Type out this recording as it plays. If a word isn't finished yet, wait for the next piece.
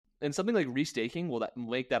And something like restaking will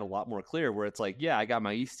make that a lot more clear, where it's like, yeah, I got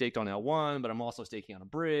my ETH staked on L1, but I'm also staking on a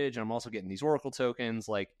bridge, and I'm also getting these Oracle tokens.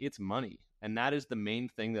 Like, it's money. And that is the main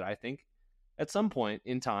thing that I think at some point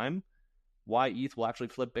in time, why ETH will actually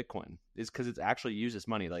flip Bitcoin is because it's actually used as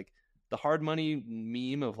money. Like the hard money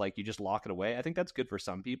meme of like, you just lock it away. I think that's good for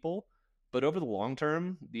some people, but over the long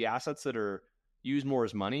term, the assets that are used more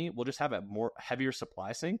as money will just have a more heavier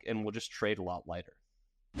supply sink and will just trade a lot lighter.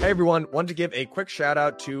 Hey everyone, wanted to give a quick shout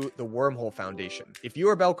out to the Wormhole Foundation. If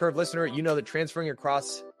you're a Bell Curve listener, you know that transferring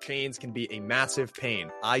across chains can be a massive pain.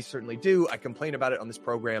 I certainly do. I complain about it on this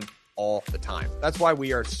program all the time. That's why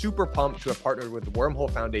we are super pumped to have partnered with the Wormhole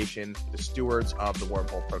Foundation, the stewards of the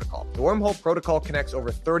Wormhole Protocol. The Wormhole Protocol connects over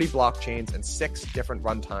 30 blockchains and 6 different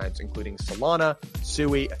runtimes, including Solana,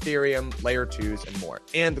 Sui, Ethereum, Layer 2s, and more.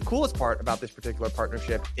 And the coolest part about this particular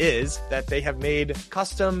partnership is that they have made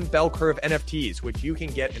custom Bell Curve NFTs, which you can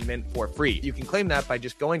get and mint for free. You can claim that by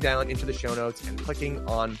just going down into the show notes and clicking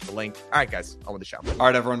on the link. All right, guys, on with the show. All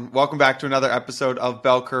right, everyone. Welcome back to another episode of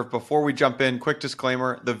Bell Curve. Before we jump in, quick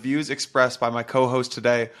disclaimer. The views expressed by my co-host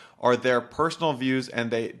today are their personal views, and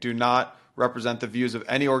they do not represent the views of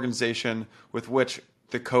any organization with which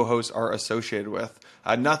the co-hosts are associated with.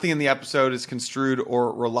 Nothing in the episode is construed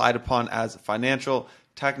or relied upon as financial,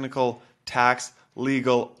 technical, tax,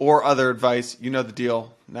 legal, or other advice. You know the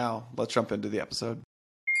deal. Now, let's jump into the episode.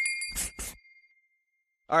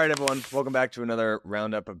 All right, everyone. Welcome back to another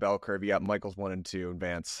roundup of Bell Curve. You got Michael's 1 and 2 in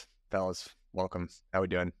Vance. Fellas, welcome. How we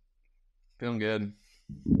doing? Feeling good.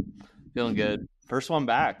 Feeling good. First one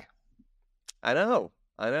back. I know.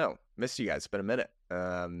 Missed you guys. It's been a minute.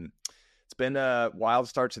 It's been a wild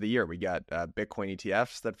start to the year. We got Bitcoin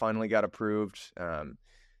ETFs that finally got approved.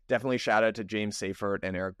 Definitely shout out to James Seyfert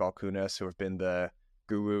and Eric Balkunas, who have been the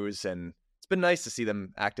gurus. And it's been nice to see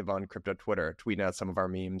them active on crypto Twitter, tweeting out some of our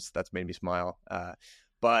memes. That's made me smile.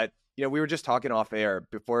 But, you know, we were just talking off air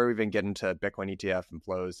before we even get into Bitcoin ETF and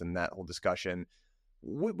flows and that whole discussion.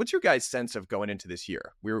 What's your guys' sense of going into this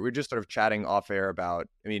year? We're just sort of chatting off air about,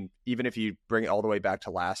 I mean, even if you bring it all the way back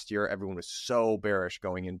to last year, everyone was so bearish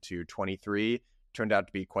going into 23. Turned out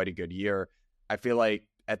to be quite a good year. I feel like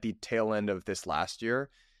at the tail end of this last year,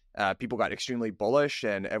 people got extremely bullish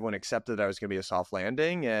and everyone accepted that it was going to be a soft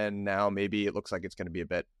landing. And now maybe it looks like it's going to be a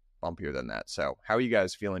bit bumpier than that. So how are you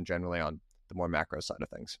guys feeling generally on the more macro side of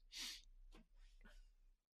things?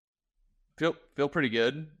 Feel pretty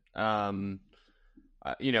good.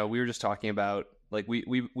 You know, we were just talking about, like,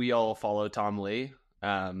 we all follow Tom Lee,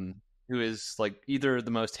 who is like either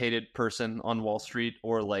the most hated person on Wall Street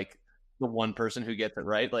or like the one person who gets it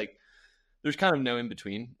right. Like, there's kind of no in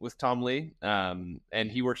between with Tom Lee. And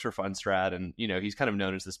he works for Fundstrat, and, you know, he's kind of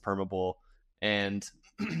known as this permabull. And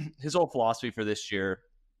his whole philosophy for this year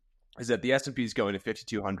is that the S&P is going to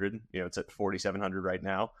 5,200. You know, it's at 4,700 right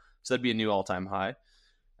now. So that'd be a new all-time high.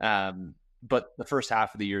 But the first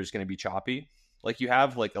half of the year is going to be choppy. Like, you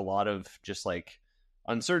have like a lot of just like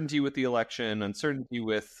uncertainty with the election, uncertainty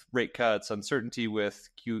with rate cuts, uncertainty with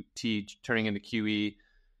QT turning into QE.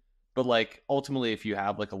 But like, ultimately, if you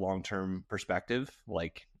have like a long-term perspective,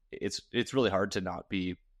 like it's really hard to not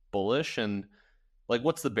be bullish. And like,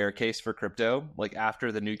 what's the bear case for crypto? Like,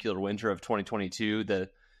 after the nuclear winter of 2022, the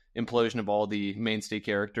implosion of all the mainstay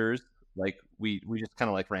characters, like we just kind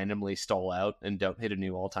of like randomly stall out and don't hit a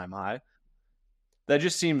new all-time high. That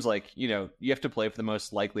just seems like, you know, you have to play for the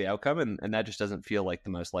most likely outcome, and that just doesn't feel like the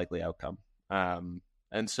most likely outcome.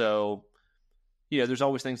 And so, you know, there's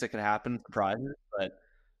always things that could happen, surprises, but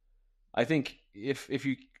I think if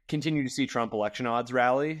you continue to see Trump election odds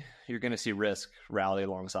rally, you're going to see risk rally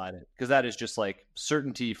alongside it, because that is just like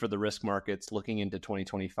certainty for the risk markets looking into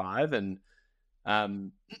 2025. And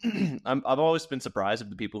I've always been surprised of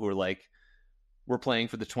the people who are like, we're playing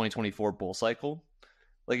for the 2024 bull cycle.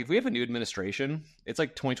 Like, if we have a new administration, it's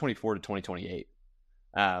like 2024 to 2028.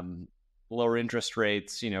 Lower interest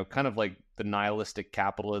rates, you know, kind of like the nihilistic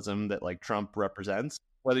capitalism that like Trump represents,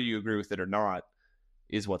 whether you agree with it or not,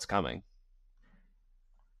 is what's coming.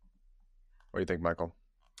 What do you think, Michael?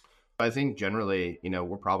 I think generally, you know,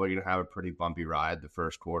 we're probably going to have a pretty bumpy ride the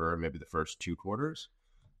first quarter, maybe the first 2 quarters,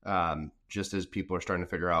 just as people are starting to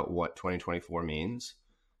figure out what 2024 means.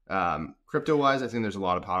 Crypto-wise, I think there's a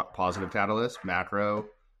lot of positive catalysts, macro.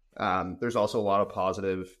 There's also a lot of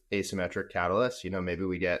positive asymmetric catalysts. You know, maybe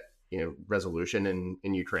we get, you know, resolution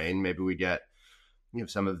in Ukraine. Maybe we get, you know,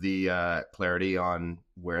 some of the clarity on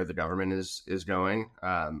where the government is going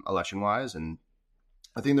election-wise. And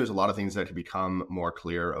I think there's a lot of things that could become more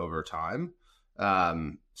clear over time.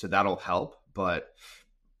 So that'll help. But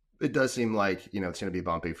it does seem like, it's going to be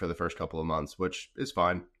bumpy for the first couple of months, which is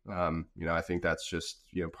fine. I think that's just,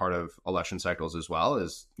 part of election cycles as well.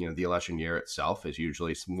 Is, the election year itself is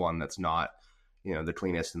usually one that's not, the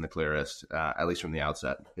cleanest and the clearest, at least from the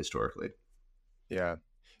outset historically. Yeah.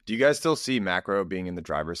 Do you guys still see macro being in the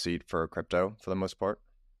driver's seat for crypto for the most part?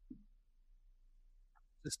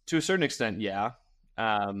 To a certain extent, yeah.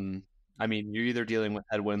 I mean, you're either dealing with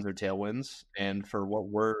headwinds or tailwinds, and for what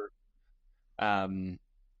we're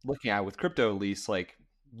looking at with crypto, at least, like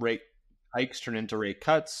rate hikes turn into rate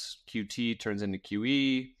cuts, QT turns into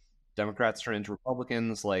QE, Democrats turn into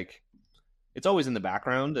Republicans. Like it's always in the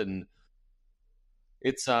background, and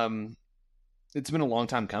it's been a long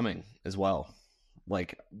time coming as well.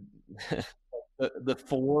 Like the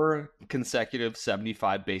 4 consecutive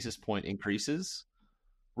 75 basis point increases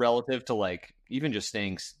relative to like even just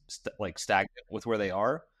staying stagnant with where they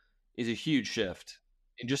are is a huge shift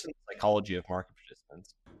in just the psychology of market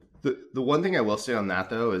participants. The one thing I will say on that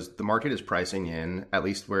though is the market is pricing in at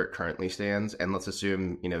least where it currently stands, and let's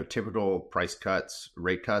assume typical price cuts,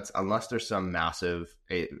 rate cuts, unless there's some massive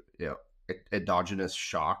endogenous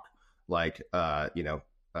shock like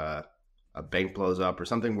a bank blows up or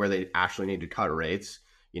something where they actually need to cut rates,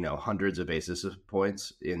 hundreds of basis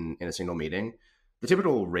points in a single meeting. The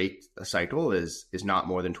typical rate cycle is not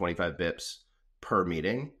more than 25 bips per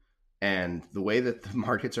meeting. And the way that the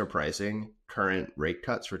markets are pricing current rate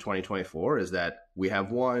cuts for 2024 is that we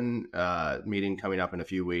have one meeting coming up in a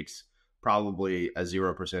few weeks, probably a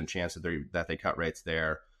 0% chance that they cut rates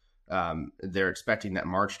there. They're expecting that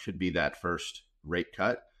March could be that first rate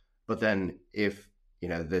cut. But then if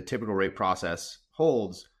the typical rate process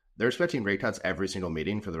holds, they're expecting rate cuts every single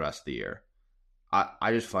meeting for the rest of the year.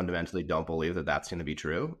 I just fundamentally don't believe that that's going to be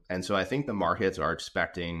true. And so I think the markets are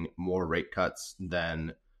expecting more rate cuts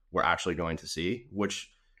than we're actually going to see,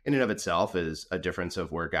 which in and of itself is a difference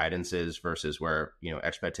of where guidance is versus where,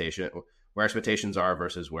 expectations are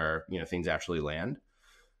versus where, things actually land.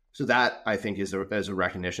 So that I think is a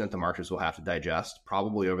recognition that the markets will have to digest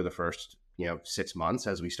probably over the first, 6 months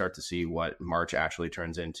as we start to see what March actually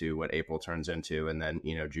turns into, what April turns into, and then,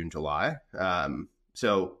 June, July.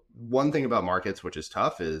 So one thing about markets, which is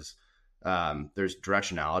tough, is there's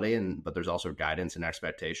directionality, but there's also guidance and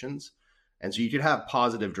expectations. And so you could have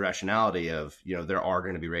positive directionality of, there are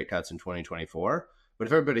going to be rate cuts in 2024. But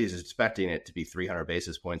if everybody's expecting it to be 300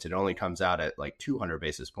 basis points, it only comes out at like 200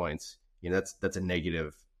 basis points. That's a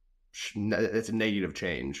negative. It's a negative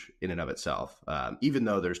change in and of itself. Even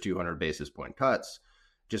though there's 200 basis point cuts,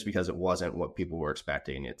 just because it wasn't what people were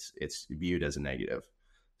expecting, it's viewed as a negative.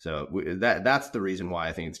 So that's the reason why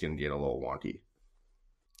I think it's going to get a little wonky.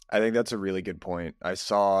 I think that's a really good point. I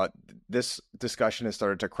saw this discussion has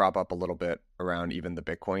started to crop up a little bit around even the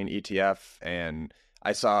Bitcoin ETF, and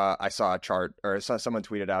I saw a chart, or I saw someone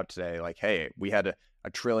tweeted out today like, "Hey, we had a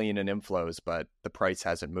trillion in inflows, but the price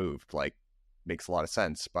hasn't moved." Like, makes a lot of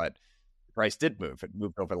sense, but the price did move. It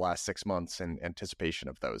moved over the last 6 months in anticipation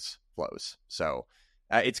of those flows. So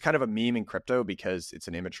it's kind of a meme in crypto because it's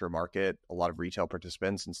an immature market. A lot of retail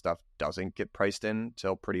participants and stuff doesn't get priced in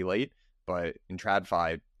till pretty late. But in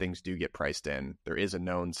TradFi, things do get priced in. There is a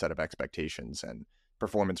known set of expectations, and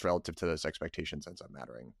performance relative to those expectations ends up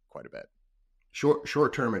mattering quite a bit.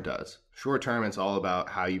 Short term, it does. Short term, it's all about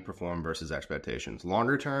how you perform versus expectations.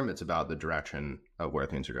 Longer term, it's about the direction of where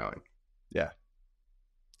things are going. Yeah.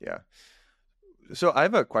 So I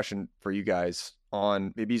have a question for you guys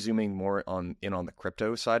on maybe zooming more on the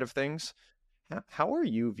crypto side of things. How are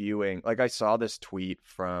you viewing, like I saw this tweet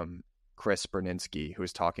from Chris Berninski, who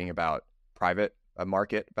was talking about private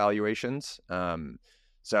market valuations.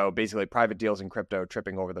 So basically private deals in crypto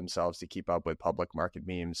tripping over themselves to keep up with public market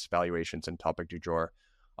memes, valuations, and topic du jour,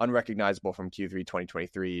 unrecognizable from Q3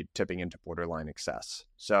 2023, tipping into borderline excess.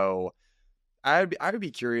 So I would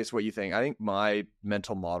be curious what you think. I think my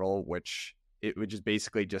mental model, which it would just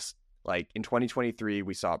basically just like in 2023,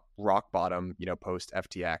 we saw rock bottom, post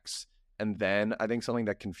FTX. And then I think something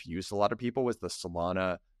that confused a lot of people was the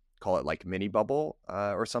Solana, call it like mini bubble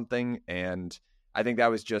or something. And I think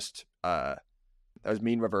that was just that was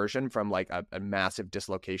mean reversion from like a massive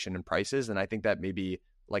dislocation in prices. And I think that maybe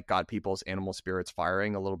like got people's animal spirits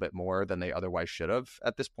firing a little bit more than they otherwise should have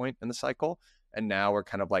at this point in the cycle. And now we're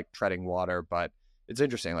kind of like treading water. But it's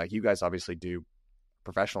interesting. Like you guys obviously do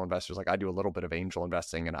professional investors. Like I do a little bit of angel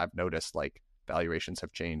investing, and I've noticed like valuations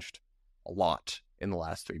have changed a lot in the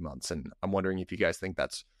last 3 months. And I'm wondering if you guys think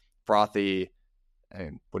that's frothy.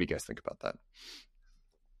 And what do you guys think about that?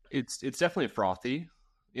 It's definitely frothy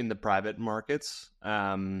in the private markets.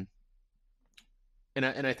 And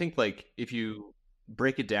I think like if you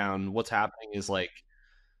break it down, what's happening is like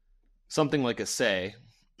something like a say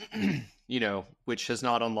which has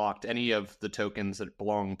not unlocked any of the tokens that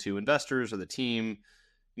belong to investors or the team.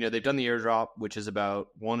 They've done the airdrop, which is about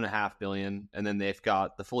 1.5 billion, and then they've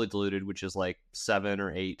got the fully diluted, which is like 7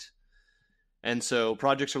 or 8. And so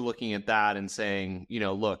projects are looking at that and saying,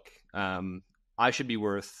 look, I should be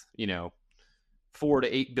worth, 4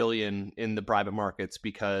 to 8 billion in the private markets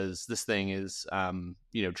because this thing is,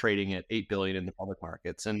 trading at 8 billion in the public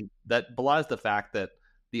markets. And that belies the fact that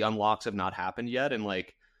the unlocks have not happened yet. And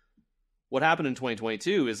like what happened in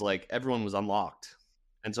 2022 is like everyone was unlocked.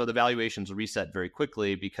 And so the valuations reset very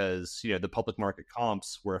quickly because, the public market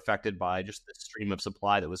comps were affected by just the stream of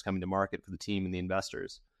supply that was coming to market for the team and the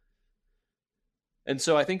investors. And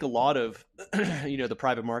so I think a lot of, the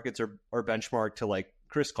private markets are benchmarked to, like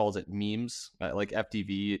Chris calls it, memes, like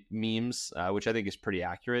FDV memes, which I think is pretty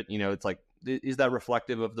accurate. It's like, is that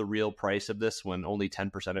reflective of the real price of this when only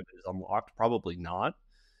 10% of it is unlocked? Probably not.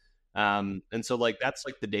 And so like that's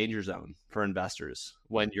like the danger zone for investors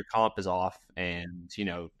when your comp is off and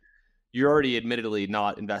you're already admittedly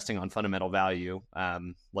not investing on fundamental value.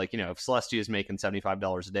 If Celestia is making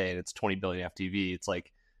 $75 a day and it's 20 billion FTV, it's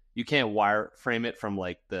like you can't wireframe it from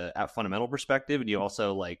like the fundamental perspective. And you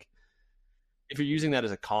also like if you're using that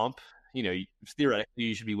as a comp, theoretically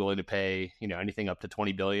you should be willing to pay anything up to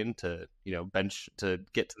 20 billion to bench to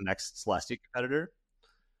get to the next Celestia competitor.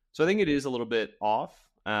 So I think it is a little bit off.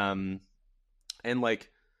 And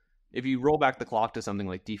like if you roll back the clock to something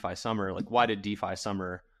like DeFi Summer, like why did DeFi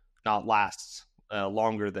Summer not last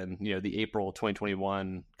longer than the April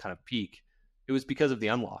 2021 kind of peak? It was because of the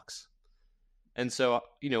unlocks. And so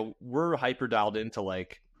we're hyper dialed into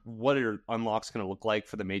like what are unlocks going to look like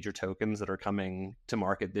for the major tokens that are coming to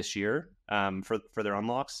market this year for their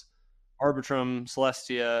unlocks. Arbitrum,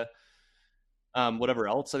 Celestia, whatever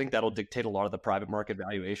else. I think that'll dictate a lot of the private market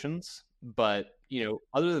valuations. But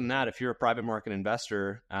other than that, if you're a private market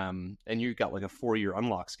investor and you've got like a 4-year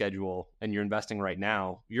unlock schedule and you're investing right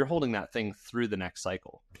now, you're holding that thing through the next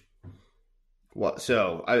cycle. Well,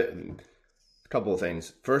 so a couple of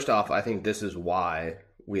things. First off, I think this is why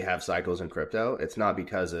we have cycles in crypto. It's not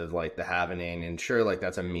because of like the halvening, and sure, like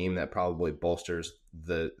that's a meme that probably bolsters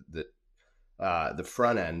the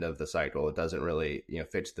front end of the cycle. It doesn't really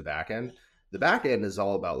fix the back end. The back end is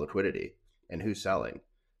all about liquidity and who's selling.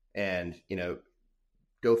 And,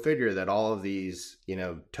 go figure that all of these,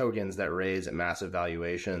 tokens that raise at massive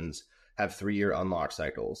valuations have 3-year unlock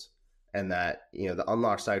cycles. And that, the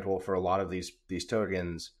unlock cycle for a lot of these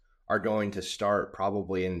tokens are going to start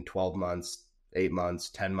probably in 12 months, 8 months,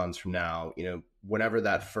 10 months from now, whenever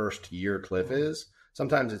that first year cliff is.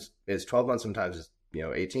 Sometimes it's 12 months, sometimes it's,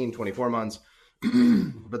 18, 24 months.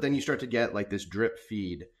 But then you start to get like this drip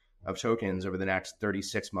feed of tokens over the next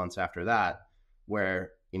 36 months after that,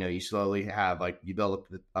 where you slowly have like you build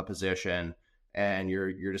up a position and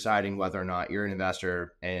you're deciding whether or not you're an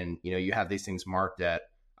investor, and you have these things marked at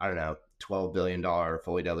 $12 billion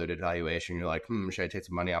fully diluted valuation. You're like, should I take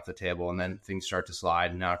some money off the table? And then things start to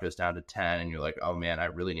slide, and now it goes down to 10, and you're like, oh man, I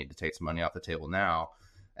really need to take some money off the table now.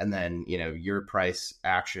 And then your price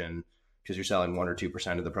action, because you're selling 1 or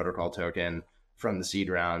 2% of the protocol token from the seed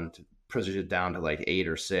round, pushes it down to like 8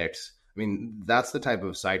 or 6. I mean, that's the type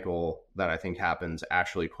of cycle that I think happens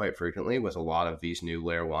actually quite frequently with a lot of these new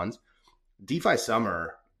layer ones. DeFi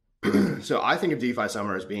Summer. So I think of DeFi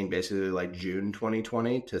Summer as being basically like June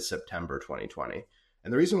 2020 to September 2020.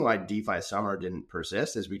 And the reason why DeFi Summer didn't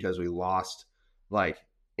persist is because we lost like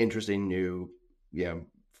interesting new,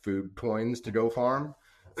 food coins to go farm.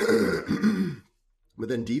 But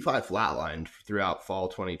then DeFi flatlined throughout fall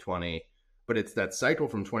 2020. But it's that cycle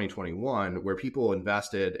from 2021 where people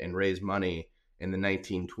invested and raised money in the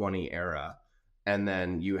 1920 era. And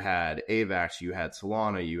then you had AVAX, you had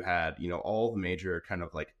Solana, you had, all the major kind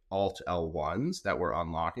of like alt L1s that were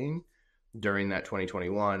unlocking during that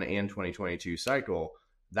 2021 and 2022 cycle.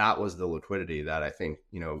 That was the liquidity that I think,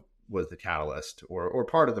 was the catalyst or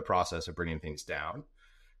part of the process of bringing things down.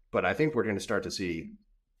 But I think we're going to start to see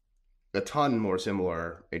a ton more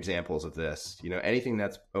similar examples of this. Anything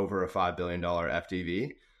that's over a $5 billion FTV,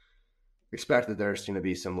 expect that there's going to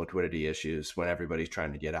be some liquidity issues when everybody's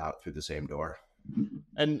trying to get out through the same door.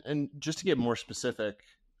 And just to get more specific,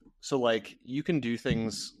 so like you can do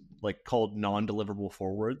things like called non-deliverable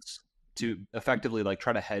forwards to effectively like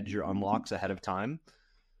try to hedge your unlocks ahead of time.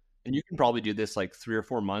 And you can probably do this like 3 or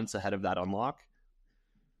 4 months ahead of that unlock.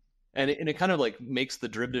 And it kind of like makes the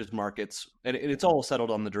derivatives markets, and it's all settled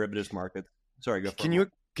on the derivatives market. Sorry, go for it.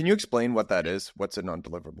 Can you explain what that is? What's a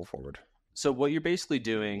non-deliverable forward? So what you're basically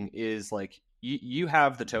doing is like you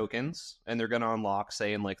have the tokens, and they're going to unlock,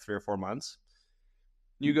 say, in like 3 or 4 months.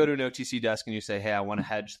 You go to an OTC desk and you say, hey, I want to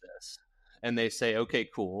hedge this. and they say, okay,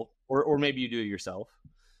 cool. Or maybe you do it yourself.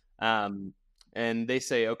 And they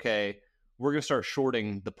say, okay, we're going to start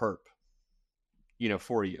shorting the perp,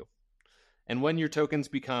 for you. And when your tokens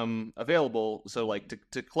become available, so like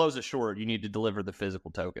to close a short, you need to deliver the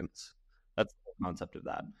physical tokens. That's the concept of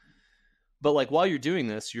that. But like while you're doing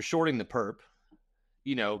this, you're shorting the perp.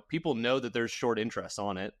 People know that there's short interest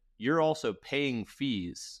on it. You're also paying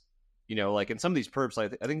fees. Like in some of these perps,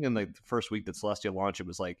 I think in like the first week that Celestia launched, it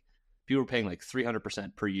was like people were paying like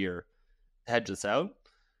 300% per year to hedge this out.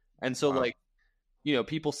 And so Wow. like,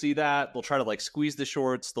 people see that, they'll try to like squeeze the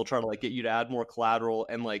shorts, they'll try to like get you to add more collateral,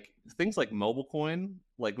 and like things like mobile coin,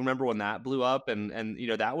 like remember when that blew up, and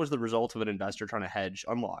that was the result of an investor trying to hedge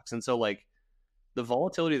unlocks. And so like the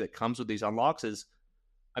volatility that comes with these unlocks is,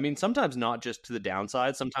 I mean, sometimes not just to the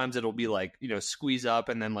downside, sometimes it'll be like, squeeze up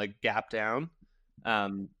and then like gap down.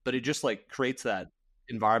 But it just like creates that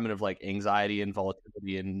environment of like anxiety and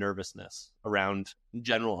volatility and nervousness around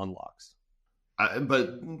general unlocks.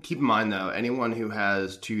 But keep in mind, though, anyone who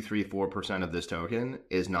has 2, 3, 4% of this token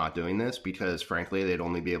is not doing this because, frankly, they'd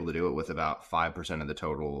only be able to do it with about 5% of the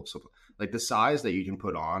total. So, like the size that you can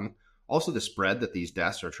put on, also the spread that these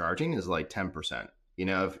desks are charging is like 10%.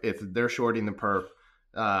 If they're shorting the perp,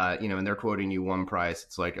 and they're quoting you one price,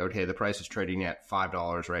 it's like, okay, the price is trading at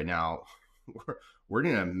 $5 right now. You're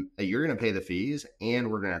gonna pay the fees, and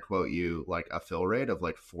we're gonna quote you like a fill rate of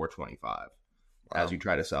like 425. As you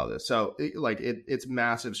try to sell this. So it's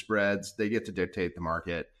massive spreads. They get to dictate the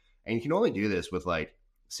market. And you can only do this with like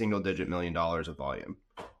single-digit $1 million of volume.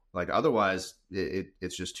 Like otherwise,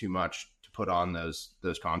 it's just too much to put on those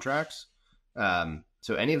contracts.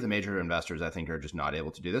 So any of the major investors, I think, are just not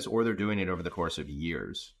able to do this, or they're doing it over the course of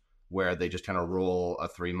years where they just kind of roll a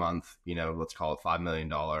 3-month, let's call it $5 million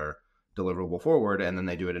deliverable forward. And then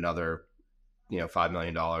they do it another, $5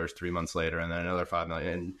 million 3 months later, and then another $5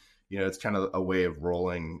 million. And, it's kind of a way of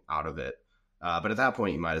rolling out of it. But at that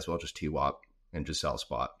point, you might as well just TWAP and just sell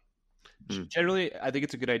spot. Generally, I think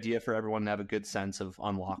it's a good idea for everyone to have a good sense of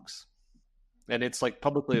unlocks. And it's like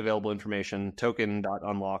publicly available information.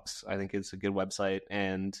 Token.unlocks, I think, is a good website.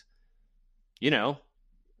 And,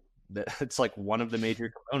 it's like one of the major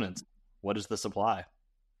components. What is the supply?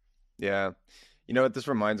 Yeah. You know what this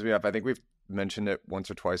reminds me of? I think we've mentioned it once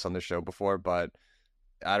or twice on the show before, but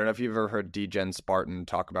I don't know if you've ever heard DGen Spartan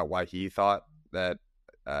talk about why he thought that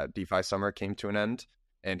DeFi summer came to an end.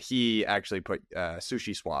 And he actually put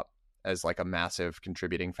Sushi Swap as like a massive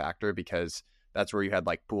contributing factor because that's where you had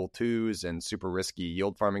like pool twos and super risky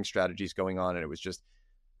yield farming strategies going on. And it was just,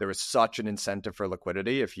 there was such an incentive for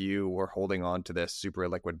liquidity. If you were holding on to this super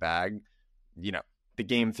liquid bag, the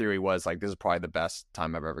game theory was like, this is probably the best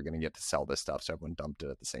time I'm ever going to get to sell this stuff. So everyone dumped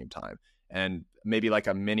it at the same time. And maybe like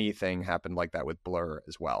a mini thing happened like that with Blur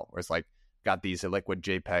as well, where it's like got these illiquid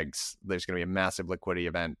JPEGs. There's going to be a massive liquidity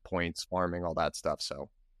event, points, farming, all that stuff. So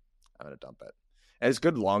I'm going to dump it. And it's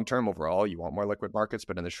good long term overall. You want more liquid markets,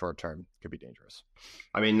 but in the short term, it could be dangerous.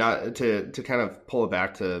 I mean, not to kind of pull it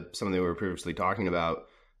back to something we were previously talking about.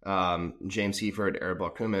 James Seifert,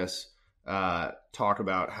 Arabel Kumis talk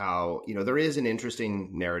about how there is an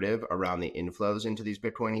interesting narrative around the inflows into these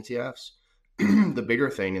Bitcoin ETFs. The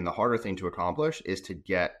bigger thing and the harder thing to accomplish is to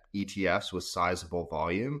get ETFs with sizable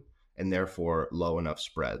volume and therefore low enough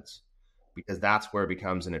spreads, because that's where it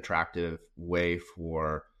becomes an attractive way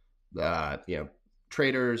for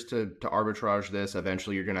traders to arbitrage this.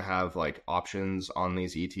 Eventually, you're going to have like options on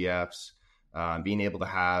these ETFs, being able to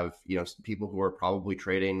have people who are probably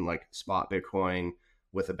trading like spot Bitcoin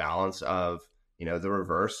with a balance of the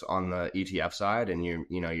reverse on the ETF side, and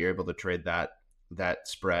you're able to trade that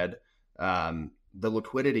spread. The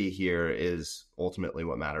liquidity here is ultimately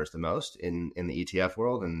what matters the most in the ETF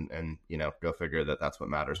world, and go figure that's what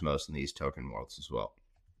matters most in these token worlds as well.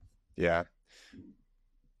 Yeah.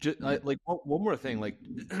 Just, like one more thing, like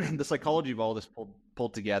the psychology of all this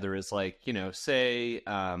pulled together is like, say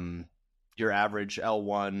your average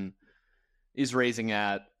L1 is raising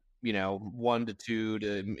at $1 to 2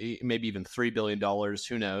 to maybe even $3 billion,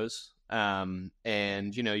 who knows,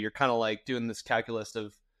 and you're kind of like doing this calculus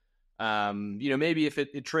of maybe if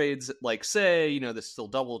it trades like, say, this still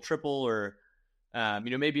double, triple, or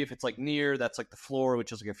maybe if it's like near, that's like the floor,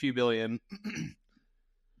 which is like a few billion.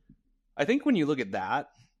 I think when you look at that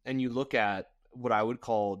and you look at what I would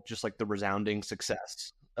call just like the resounding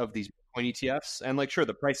success of these Bitcoin ETFs, and like, sure,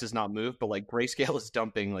 the price has not moved, but like Grayscale is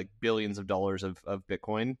dumping like billions of dollars of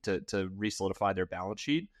Bitcoin to re-solidify their balance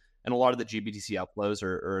sheet. And a lot of the GBTC outflows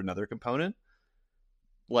are another component.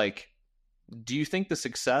 Like, do you think the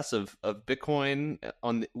success of Bitcoin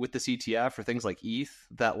with this ETF or things like ETH,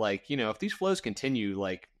 that like, if these flows continue,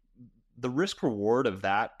 like the risk reward of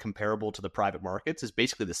that comparable to the private markets is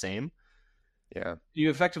basically the same. Yeah. You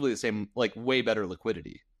effectively the same, like way better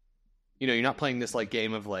liquidity. You're not playing this like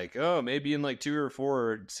game of like, oh, maybe in like 2 or 4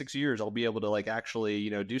 or 6 years I'll be able to like actually,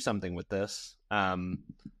 do something with this.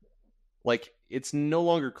 Like it's no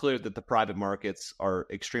longer clear that the private markets are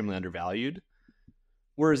extremely undervalued.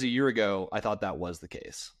 Whereas a year ago, I thought that was the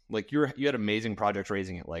case. Like you had amazing projects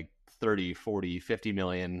raising at like 30, 40, 50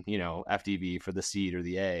 million, FDV for the seed or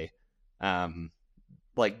the A.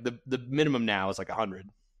 Like the minimum now is like 100.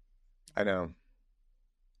 I know.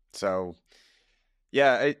 So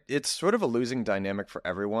yeah, it's sort of a losing dynamic for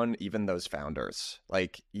everyone, even those founders.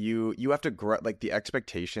 Like you have to grow, like the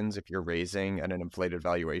expectations if you're raising at an inflated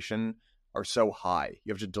valuation are so high.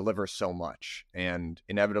 You have to deliver so much. And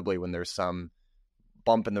inevitably when there's some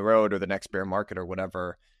bump in the road or the next bear market or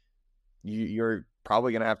whatever, you're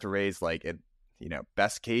probably going to have to raise like it,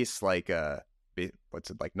 best case, like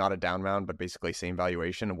like not a down round, but basically same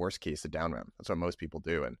valuation, and worst case, a down round. That's what most people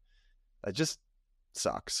do. And it just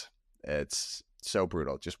sucks. It's so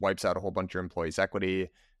brutal. It just wipes out a whole bunch of your employees' equity.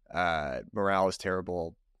 Morale is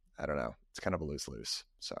terrible. I don't know. It's kind of a lose-lose.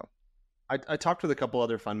 So I talked with a couple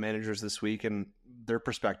other fund managers this week, and their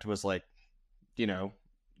perspective was like,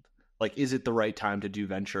 like, is it the right time to do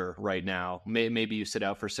venture right now? Maybe you sit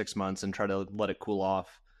out for 6 months and try to let it cool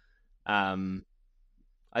off.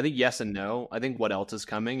 I think yes and no. I think what else is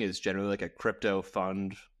coming is generally like a crypto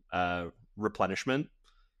fund replenishment.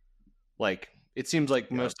 Like it seems like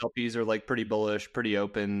most LPs are like pretty bullish, pretty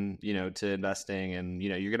open, to investing, and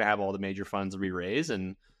you're going to have all the major funds re-raise,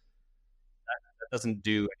 and that doesn't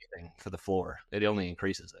do anything for the floor. It only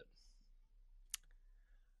increases it.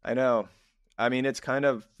 I know. I mean, it's kind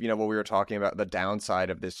of, what we were talking about, the downside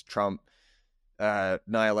of this Trump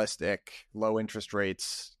nihilistic low interest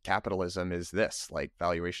rates capitalism is this, like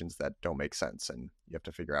valuations that don't make sense, and you have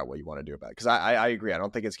to figure out what you want to do about it. Because I agree. I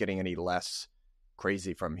don't think it's getting any less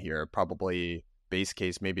crazy from here. Probably base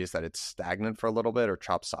case maybe is that it's stagnant for a little bit or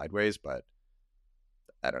chopped sideways, but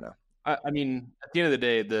I don't know. I mean, at the end of the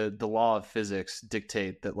day, the law of physics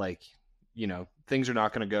dictate that like, things are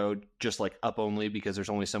not going to go just like up only because there's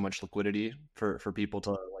only so much liquidity for people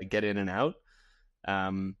to like get in and out.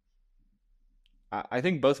 I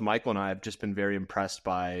think both Michael and I have just been very impressed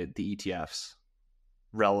by the ETFs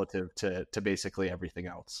relative to basically everything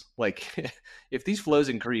else. Like if these flows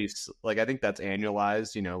increase, like I think that's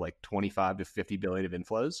annualized, like 25 to 50 billion of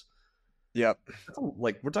inflows. Yep.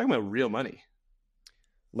 Like we're talking about real money.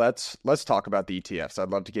 Let's talk about the ETFs. I'd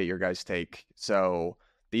love to get your guys' take. So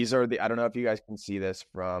these are I don't know if you guys can see this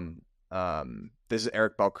from, this is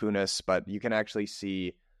Eric Balkunas, but you can actually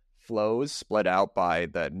see flows split out by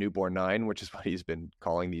the newborn 9, which is what he's been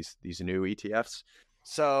calling these new ETFs.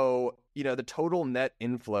 So, the total net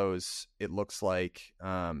inflows, it looks like,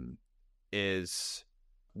 is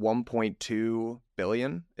 1.2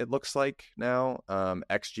 billion, it looks like now,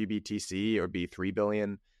 XGBTC or be 3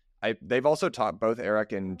 billion. They've also talked, both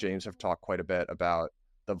Eric and James have talked quite a bit about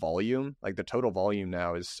the volume. Like the total volume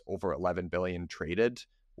now is over 11 billion traded,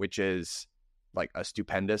 which is like a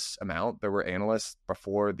stupendous amount. There were analysts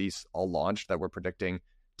before these all launched that were predicting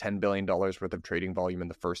 $10 billion worth of trading volume in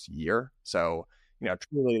the first year. So,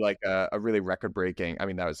 truly like a really record breaking. I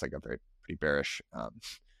mean, that was like a pretty bearish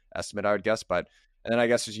estimate, I would guess. But, and then I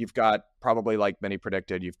guess you've got probably like many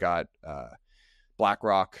predicted, you've got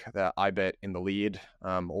BlackRock, the IBIT in the lead,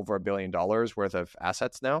 over $1 billion worth of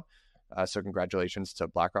assets now. So congratulations to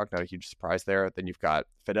BlackRock. Not a huge surprise there. Then you've got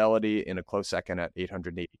Fidelity in a close second at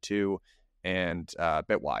 882, and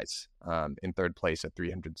Bitwise in third place at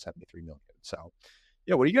 373 million. So,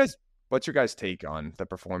 yeah, what's your guys' take on the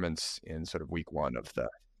performance in sort of week one of the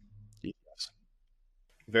ETFs?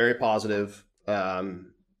 Very positive.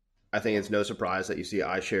 I think it's no surprise that you see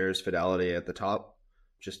iShares, Fidelity at the top.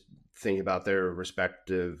 Just think about their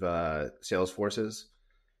respective sales forces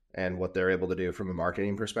and what they're able to do from a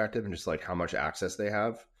marketing perspective, and just like how much access they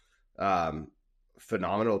have.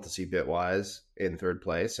 Phenomenal to see Bitwise in third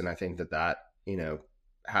place. And I think that,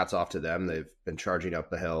 hats off to them. They've been charging up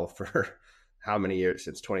the hill for how many years,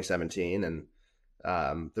 since 2017. And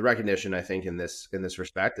the recognition, I think, in this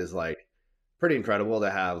respect is like pretty incredible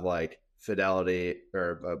to have like Fidelity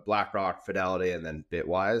or BlackRock, Fidelity, and then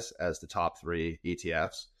Bitwise as the top 3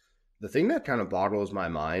 ETFs. The thing that kind of boggles my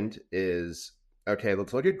mind is, okay,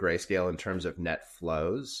 let's look at Grayscale in terms of net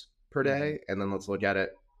flows per day, and then let's look at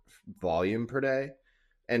it volume per day.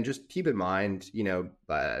 And just keep in mind,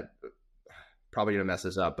 probably going to mess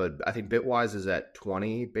this up, but I think Bitwise is at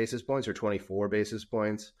 20 basis points or 24 basis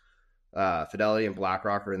points. Fidelity and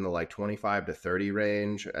BlackRock are in the like 25 to 30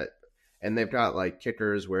 range. And they've got like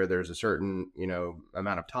kickers where there's a certain,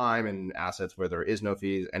 amount of time, and assets where there is no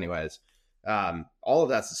fees. Anyways, all of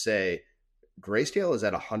that's to say, Grayscale is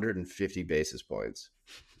at 150 basis points.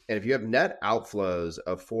 And if you have net outflows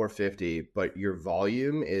of 450, but your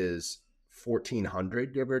volume is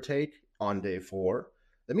 1,400, give or take, on day 4,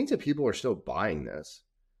 that means that people are still buying this,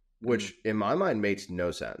 which in my mind makes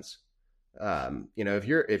no sense. If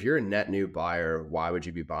you're a net new buyer, why would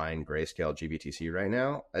you be buying Grayscale GBTC right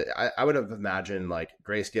now? I would have imagined like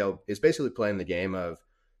Grayscale is basically playing the game of,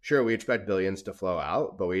 sure, we expect billions to flow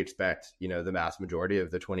out, but we expect, the vast majority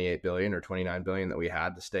of the 28 billion or 29 billion that we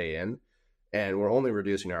had to stay in. And we're only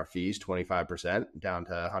reducing our fees 25% down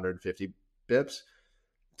to 150 bips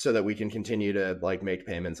so that we can continue to like make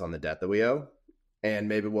payments on the debt that we owe. And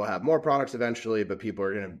maybe we'll have more products eventually, but people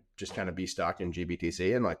are going to just kind of be stuck in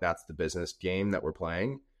GBTC. And like, that's the business game that we're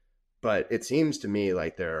playing. But it seems to me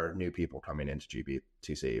like there are new people coming into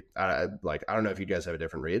GBTC. I don't know if you guys have a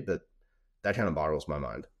different read, but that kind of boggles my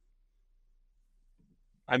mind.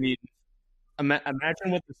 I mean,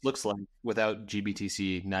 imagine what this looks like without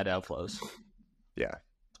GBTC net outflows. Yeah.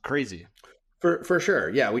 It's crazy. For sure.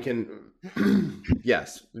 Yeah, we can.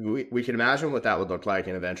 Yes, we can imagine what that would look like.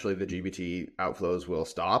 And eventually the GBT outflows will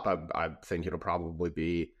stop. I think it'll probably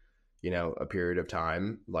be, a period of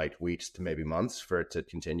time, like weeks to maybe months, for it to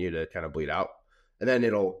continue to kind of bleed out. And then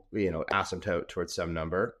it'll, asymptote towards some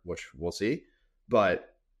number, which we'll see.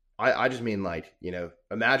 But I just mean like,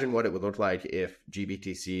 imagine what it would look like if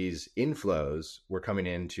GBTC's inflows were coming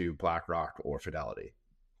into BlackRock or Fidelity.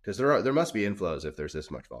 Because there must be inflows if there's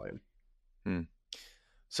this much volume.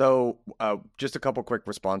 So just a couple quick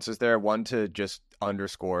responses there. One, to just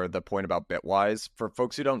underscore the point about Bitwise. For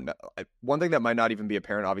folks who don't know, one thing that might not even be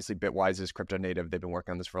apparent, obviously Bitwise is crypto native. They've been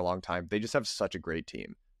working on this for a long time. They just have such a great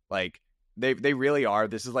team. Like they really are.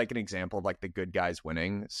 This is like an example of like the good guys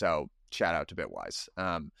winning. So shout out to Bitwise.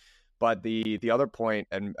 But the other point,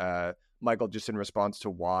 and Michael, just in response to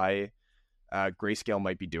why Grayscale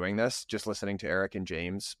might be doing this, just listening to Eric and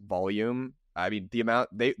James, volume. I mean, the amount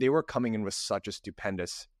they were coming in with such a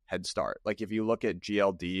stupendous head start. Like if you look at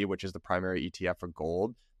GLD, which is the primary ETF for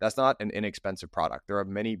gold, that's not an inexpensive product. There are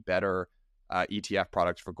many better ETF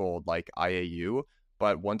products for gold, like IAU.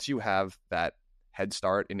 But once you have that head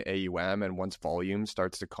start in AUM, and once volume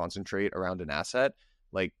starts to concentrate around an asset,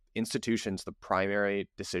 like institutions, the primary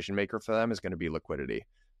decision maker for them is going to be liquidity.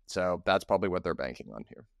 So that's probably what they're banking on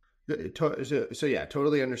here. So yeah,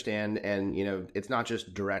 totally understand. And, it's not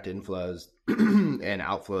just direct inflows and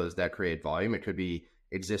outflows that create volume. It could be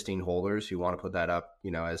existing holders who want to put that up,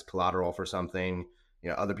 as collateral for something,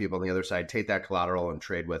 other people on the other side take that collateral and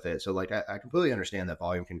trade with it. So like, I completely understand that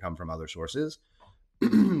volume can come from other sources,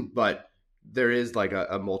 but there is like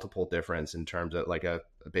a multiple difference in terms of like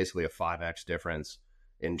basically a 5x difference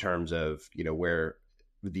in terms of, where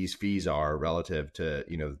these fees are relative to,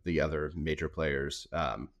 the other major players.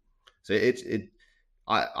 So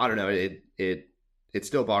I don't know. It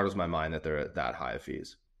still boggles my mind that they're at that high of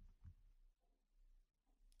fees.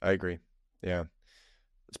 I agree. Yeah.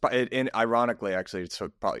 And ironically, actually, so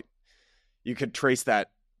probably you could trace that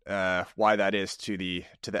why that is to the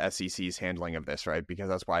SEC's handling of this, right? Because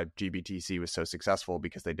that's why GBTC was so successful,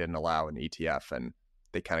 because they didn't allow an ETF and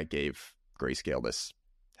they kind of gave Grayscale this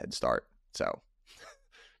head start. So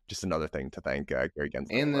just another thing to thank Gary Gensler.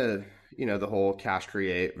 And the whole cash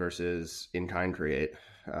create versus in-kind create.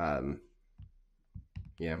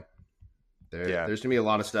 There's gonna be a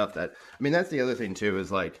lot of stuff that, that's the other thing too,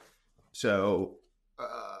 is like, so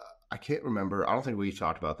I can't remember. I don't think we've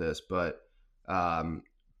talked about this, but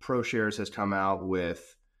ProShares has come out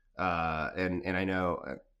with, and I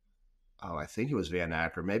know, I think it was Van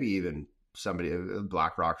Eck, or maybe even somebody,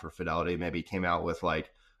 BlackRock for Fidelity, maybe came out with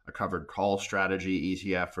like a covered call strategy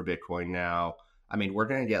ETF for Bitcoin now. We're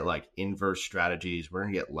going to get like inverse strategies. We're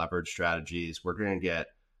going to get leverage strategies. We're going to get,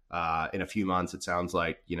 in a few months, it sounds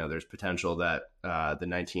like, there's potential that the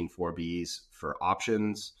 19.4Bs for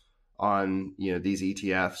options on, these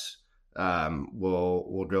ETFs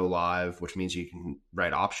will go live, which means you can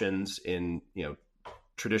write options in,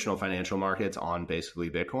 traditional financial markets on basically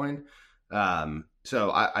Bitcoin.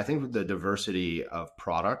 So I think the diversity of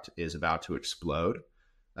product is about to explode.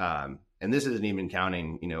 And this isn't even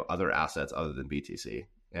counting, other assets other than BTC,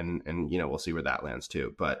 and we'll see where that lands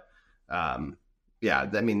too. But there's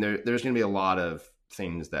going to be a lot of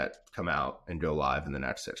things that come out and go live in the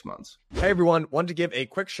next 6 months. Hey everyone, wanted to give a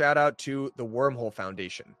quick shout out to the Wormhole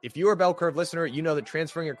Foundation. If you're a Bell Curve listener, you know that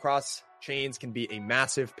transferring across chains can be a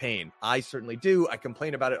massive pain. I certainly do. I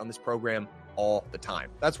complain about it on this program all the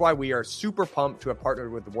time. That's why we are super pumped to have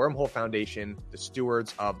partnered with the Wormhole Foundation, the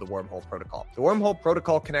stewards of the Wormhole Protocol. The Wormhole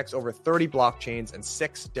Protocol connects over 30 blockchains and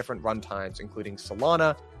 6 different runtimes, including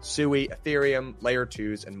Solana, Sui, Ethereum, Layer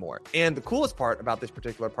 2s, and more. And the coolest part about this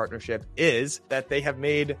particular partnership is that they have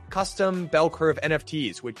made custom Bell Curve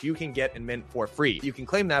NFTs, which you can get and mint for free. You can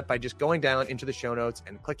claim that by just going down into the show notes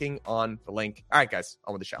and clicking on the link. All right, guys,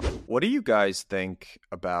 on with the show. What do you guys think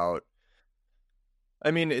about... I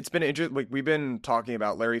mean, it's been interesting. Like, we've been talking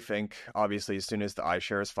about Larry Fink, obviously, as soon as the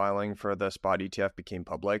iShares filing for the spot ETF became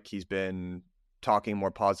public. He's been talking more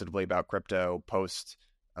positively about crypto post,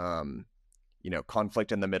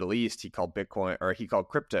 conflict in the Middle East. He called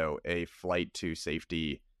crypto a flight to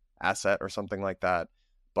safety asset or something like that.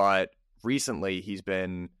 But recently, he's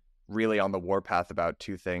been really on the warpath about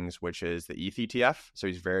two things, which is the ETH ETF. So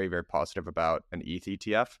he's very, very positive about an ETH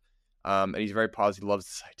ETF. And he's very positive, loves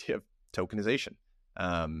this idea of tokenization.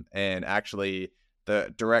 And actually,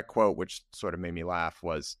 the direct quote, which sort of made me laugh,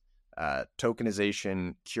 was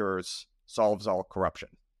tokenization solves all corruption.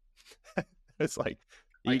 It's like,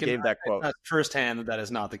 he gave that quote. Firsthand, that is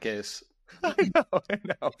not the case. I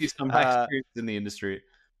know. He's some experience in the industry.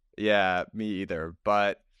 Yeah, me either.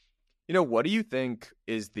 But, what do you think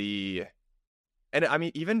is and I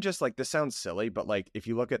mean, even just like, this sounds silly, but like, if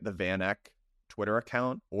you look at the Van Eck Twitter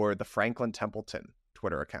account or the Franklin Templeton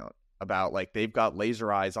Twitter account, about like, they've got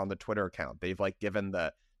laser eyes on the Twitter account. They've like given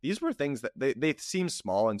these were things that they seem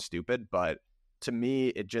small and stupid, but to me,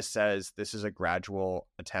 it just says this is a gradual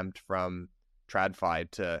attempt from TradFi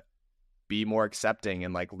to be more accepting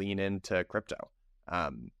and like lean into crypto.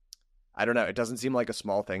 I don't know. It doesn't seem like a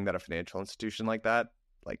small thing that a financial institution like that,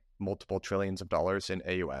 like multiple trillions of dollars in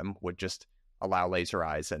AUM, would just allow laser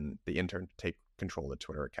eyes and the intern to take control of the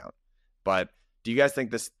Twitter account. But do you guys think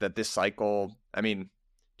this cycle, I mean,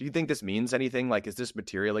 do you think this means anything? Like, is this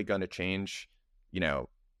materially going to change,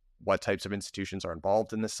 what types of institutions are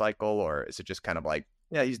involved in this cycle? Or is it just kind of like,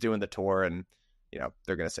 yeah, he's doing the tour and,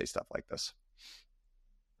 they're going to say stuff like this?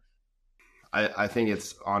 I think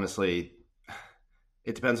it's honestly,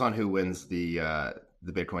 it depends on who wins the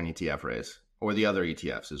Bitcoin ETF race or the other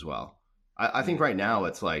ETFs as well. I think right now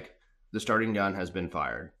it's like the starting gun has been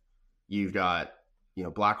fired. You've got,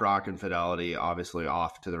 BlackRock and Fidelity obviously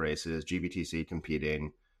off to the races, GBTC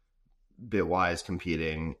competing, Bitwise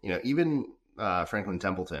competing, even Franklin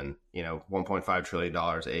Templeton, $1.5 trillion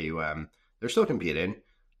AUM, they're still competing.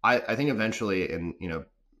 I think eventually, and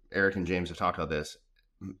Eric and James have talked about this,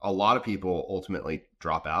 a lot of people ultimately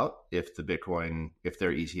drop out if their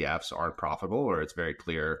ETFs aren't profitable, or it's very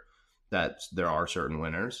clear that there are certain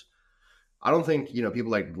winners. I don't think,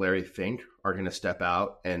 people like Larry Fink are going to step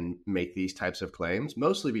out and make these types of claims,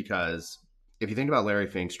 mostly because if you think about Larry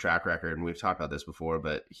Fink's track record, and we've talked about this before,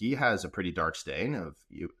 but he has a pretty dark stain of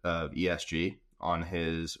ESG on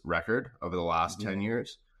his record over the last 10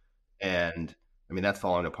 years. And I mean, that's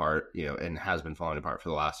fallen apart, and has been falling apart for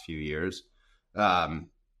the last few years.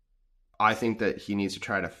 I think that he needs to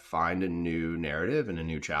try to find a new narrative and a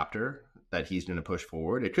new chapter that he's going to push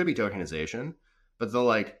forward. It could be tokenization, but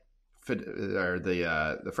the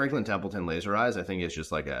Franklin Templeton laser eyes, I think, is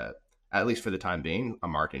just like at least for the time being, a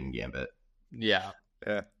marketing gambit. Yeah.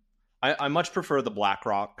 I much prefer the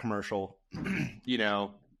BlackRock commercial.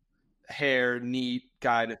 Hair, neat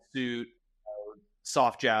guy in a suit,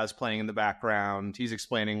 soft jazz playing in the background. He's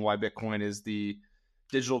explaining why Bitcoin is the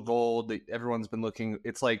digital gold that everyone's been looking.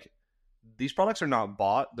 It's like, these products are not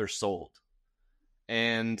bought, they're sold.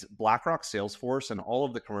 And BlackRock sales force and all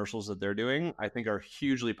of the commercials that they're doing, I think, are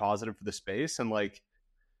hugely positive for the space. And like,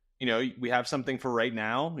 we have something for right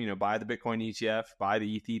now, buy the Bitcoin ETF, buy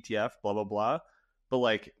the ETH ETF, blah, blah, blah. But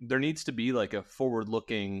like, there needs to be like a forward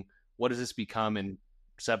looking, what does this become in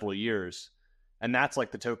several years? And that's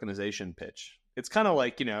like the tokenization pitch. It's kind of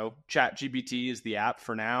like, ChatGPT is the app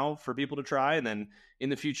for now for people to try. And then in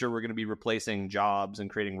the future, we're going to be replacing jobs and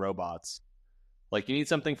creating robots. Like, you need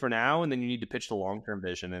something for now, and then you need to pitch the long-term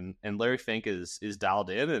vision. And Larry Fink is dialed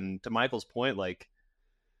in. And to Michael's point, like,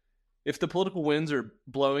 if the political winds are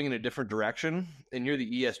blowing in a different direction and you're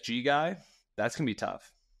the ESG guy, that's going to be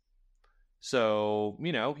tough. So,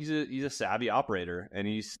 he's a savvy operator, and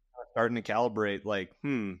he's starting to calibrate like,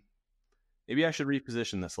 maybe I should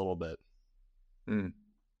reposition this a little bit.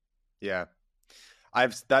 Yeah.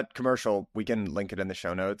 That commercial, we can link it in the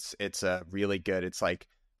show notes. It's a really good, it's like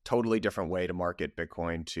totally different way to market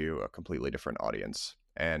Bitcoin to a completely different audience.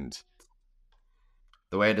 And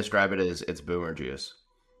the way I describe it is it's boomer juice.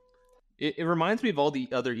 it reminds me of all the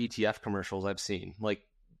other ETF commercials I've seen. Like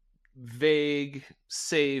vague,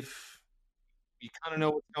 safe. You kind of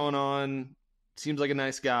know what's going on. Seems like a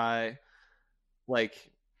nice guy. Like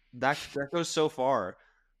that goes so far.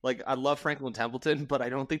 Like I love Franklin Templeton, but I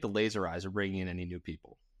don't think the laser eyes are bringing in any new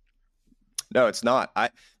people. No, it's not.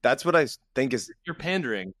 That's what I think is. You're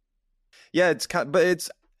pandering. Yeah, but it's.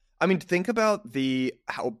 I mean, think about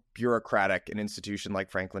how bureaucratic an institution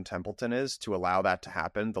like Franklin Templeton is to allow that to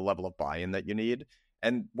happen. The level of buy-in that you need,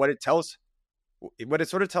 and what it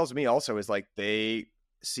sort of tells me also is like they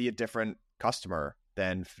see a different customer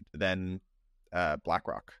than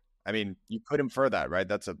BlackRock. I mean, you could infer that, right?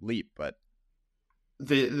 That's a leap, but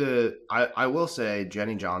I will say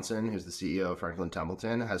Jenny Johnson, who's the CEO of Franklin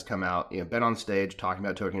Templeton, has come out, been on stage talking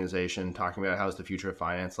about tokenization, talking about how's the future of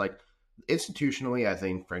finance. Like institutionally, I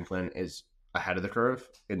think Franklin is ahead of the curve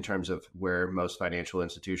in terms of where most financial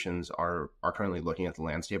institutions are currently looking at the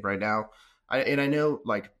landscape right now. I know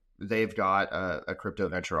like they've got a crypto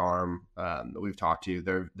venture arm that we've talked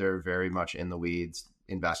to. They're very much in the weeds,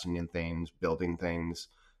 investing in things, building things.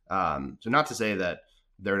 So not to say that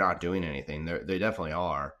they're not doing anything. They definitely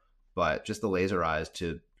are, but just the laser eyes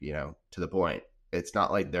to the point. It's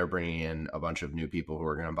not like they're bringing in a bunch of new people who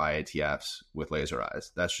are going to buy ETFs with laser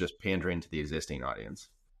eyes. That's just pandering to the existing audience.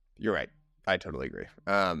 You're right. I totally agree.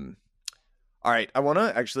 All right. I want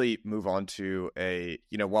to actually move on to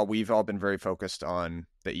while we've all been very focused on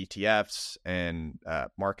the ETFs and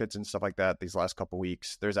markets and stuff like that these last couple of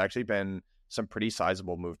weeks, there's actually been some pretty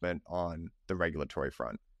sizable movement on the regulatory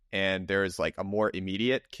front. And there's like a more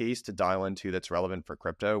immediate case to dial into that's relevant for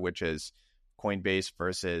crypto, which is Coinbase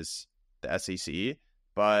versus the SEC.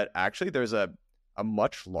 But actually, there's a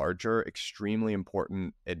much larger, extremely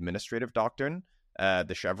important administrative doctrine,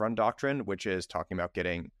 the Chevron doctrine, which is talking about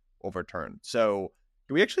getting overturned. So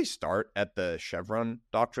can we actually start at the Chevron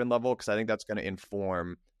doctrine level? Because I think that's going to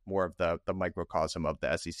inform more of the microcosm of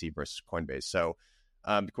the SEC versus Coinbase. So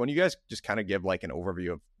can you guys just kind of give like an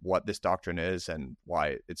overview of what this doctrine is and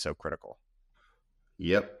why it's so critical?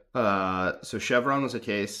 Yep. So Chevron was a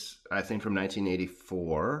case, I think, from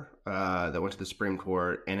 1984 that went to the Supreme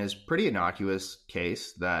Court and is a pretty innocuous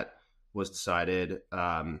case that was decided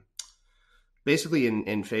basically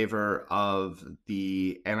in favor of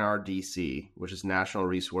the NRDC, which is National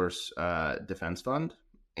Resource Defense Fund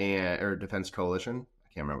or Defense Coalition. I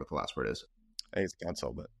can't remember what the last word is. I think it's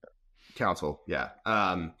council, but council, yeah.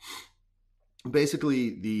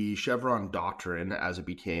 Basically, the Chevron doctrine, as it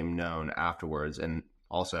became known afterwards, and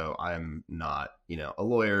also I'm not, a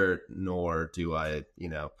lawyer, nor do I,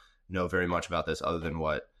 know very much about this other than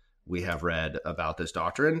what we have read about this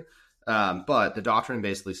doctrine. But the doctrine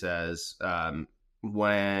basically says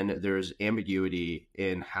when there's ambiguity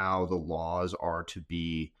in how the laws are to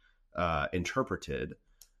be interpreted,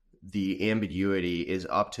 the ambiguity is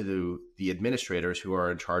up to the administrators who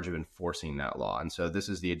are in charge of enforcing that law. And so this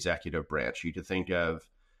is the executive branch. You could think of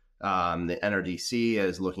the NRDC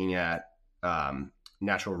as looking at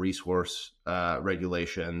natural resource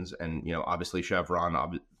regulations. And, obviously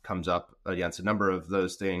Chevron comes up against a number of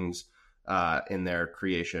those things in their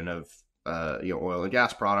creation of, oil and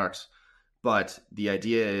gas products. But the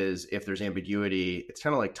idea is if there's ambiguity, it's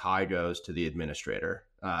kind of like tie goes to the administrator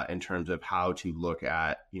in terms of how to look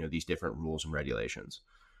at, these different rules and regulations.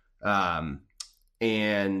 And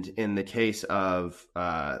in the case of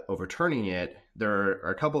overturning it, there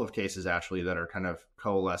are a couple of cases actually that are kind of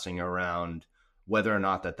coalescing around whether or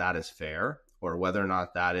not that is fair or whether or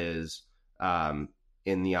not that is,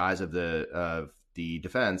 in the eyes of the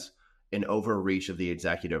defense, an overreach of the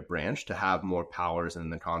executive branch to have more powers than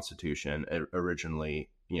the Constitution originally,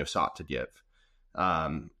 sought to give.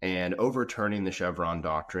 And overturning the Chevron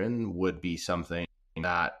doctrine would be something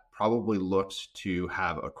that probably looks to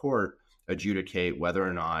have a court adjudicate whether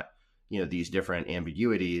or not, these different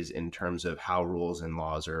ambiguities in terms of how rules and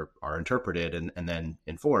laws are interpreted and then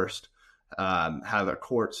enforced, have a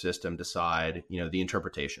court system decide, the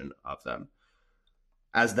interpretation of them.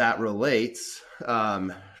 As that relates,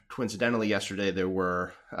 coincidentally, yesterday there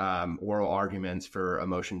were oral arguments for a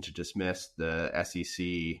motion to dismiss the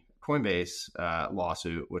SEC Coinbase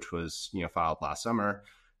lawsuit, which was filed last summer.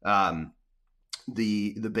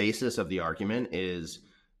 The basis of the argument is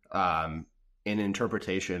an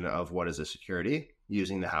interpretation of what is a security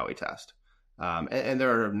using the Howey test. And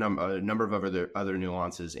there are a number of other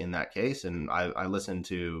nuances in that case, and I listened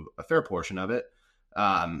to a fair portion of it.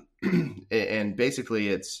 And basically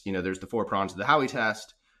it's, there's the four prongs of the Howey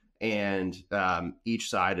test, and each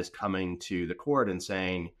side is coming to the court and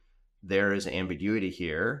saying, there is ambiguity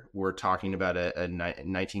here. We're talking about a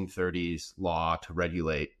 1930s law to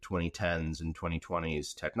regulate 2010s and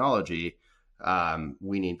 2020s technology.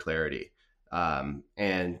 We need clarity.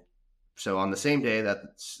 And so on the same day that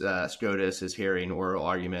SCOTUS is hearing oral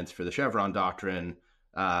arguments for the Chevron doctrine,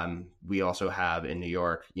 we also have in New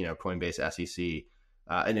York, Coinbase SEC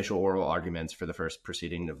initial oral arguments for the first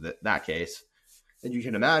proceeding of that case. And you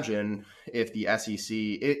can imagine if the SEC,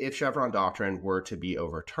 if Chevron doctrine were to be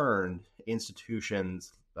overturned,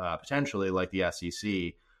 institutions potentially like the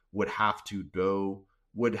SEC would have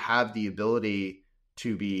the ability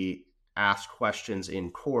to be asked questions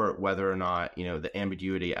in court whether or not, the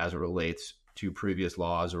ambiguity as it relates to previous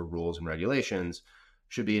laws or rules and regulations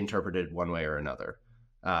should be interpreted one way or another.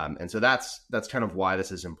 And so that's kind of why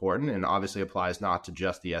this is important, and obviously applies not to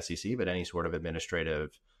just the SEC, but any sort of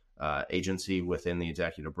administrative agency within the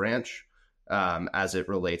executive branch as it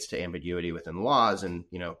relates to ambiguity within laws. And,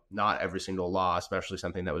 not every single law, especially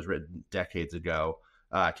something that was written decades ago,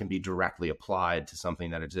 can be directly applied to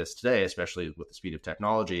something that exists today, especially with the speed of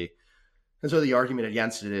technology. And so the argument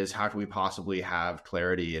against it is, how can we possibly have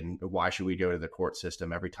clarity, and why should we go to the court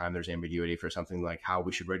system every time there's ambiguity for something like how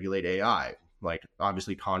we should regulate AI? Like,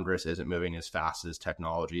 obviously Congress isn't moving as fast as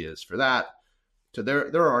technology is for that. So there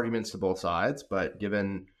are arguments to both sides, but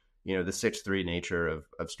given the 6-3 nature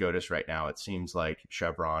of SCOTUS right now, it seems like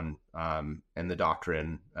Chevron and the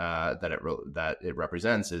doctrine that it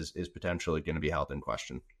represents is potentially going to be held in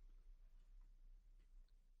question.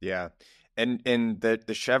 Yeah, and in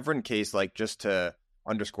the Chevron case, like, just to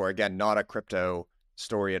underscore again, not a crypto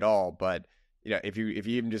story at all, but if you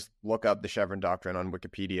even just look up the Chevron doctrine on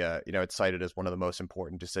Wikipedia, it's cited as one of the most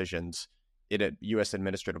important decisions in a U.S.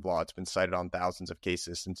 administrative law. It's been cited on thousands of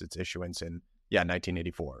cases since its issuance in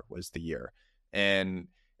 1984 was the year. And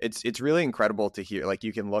it's really incredible to hear. Like,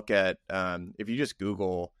 you can look at if you just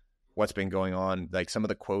Google what's been going on, like some of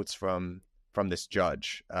the quotes from this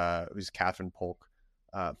judge, who's Catherine Polk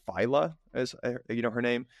Phyla, is her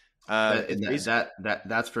name.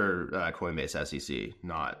 That's for Coinbase SEC,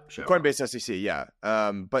 not Chevron. Coinbase SEC, yeah.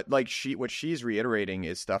 But like what she's reiterating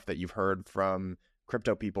is stuff that you've heard from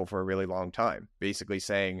crypto people for a really long time, basically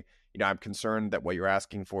saying, I'm concerned that what you're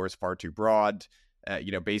asking for is far too broad.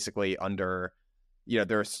 Basically under,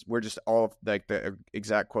 we're just all, like, the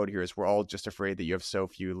exact quote here is, we're all just afraid that you have so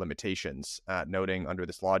few limitations, noting under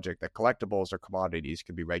this logic that collectibles or commodities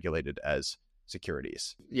could be regulated as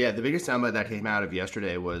securities. Yeah, the biggest soundbite that came out of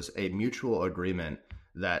yesterday was a mutual agreement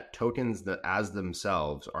that tokens that as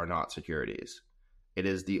themselves are not securities. It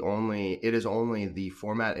is only the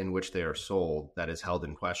format in which they are sold that is held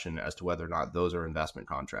in question as to whether or not those are investment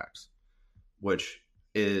contracts, which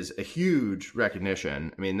is a huge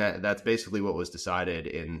recognition. I mean, that's basically what was decided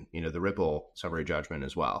in the Ripple summary judgment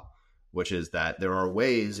as well, which is that there are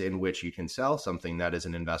ways in which you can sell something that is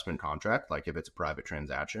an investment contract, like if it's a private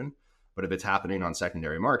transaction. But if it's happening on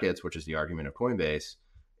secondary markets, which is the argument of Coinbase,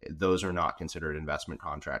 those are not considered investment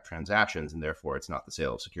contract transactions, and therefore it's not the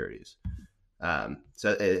sale of securities. And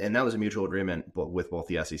that was a mutual agreement with both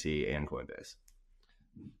the SEC and Coinbase.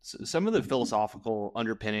 So some of the philosophical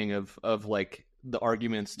underpinning of like the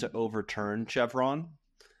arguments to overturn Chevron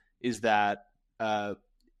is that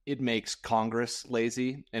it makes Congress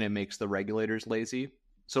lazy and it makes the regulators lazy.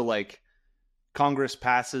 So like, Congress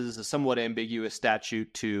passes a somewhat ambiguous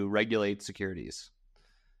statute to regulate securities.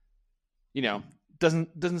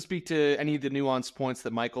 Doesn't speak to any of the nuanced points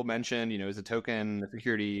that Michael mentioned. Is a token a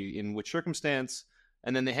security in which circumstance?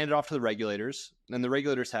 And then they hand it off to the regulators, and the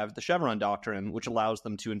regulators have the Chevron doctrine, which allows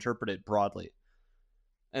them to interpret it broadly.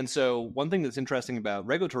 And so one thing that's interesting about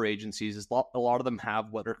regulatory agencies is a lot of them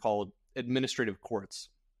have what are called administrative courts.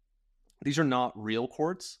 These are not real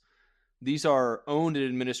courts. These are owned and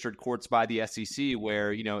administered courts by the SEC,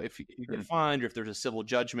 where, if you get fined or if there's a civil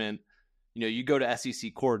judgment, you go to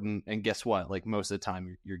SEC court and guess what? Like, most of the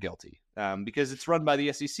time you're guilty because it's run by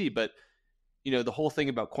the SEC. But, the whole thing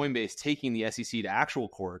about Coinbase taking the SEC to actual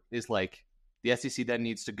court is like the SEC then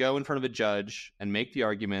needs to go in front of a judge and make the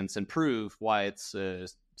arguments and prove why it's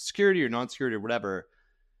security or non-security or whatever.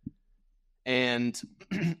 And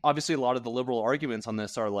obviously a lot of the liberal arguments on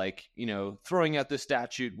this are like, throwing out this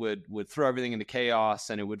statute would throw everything into chaos,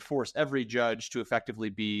 and it would force every judge to effectively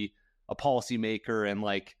be a policymaker. And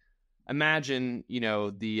like, imagine,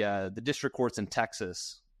 the district courts in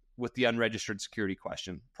Texas with the unregistered security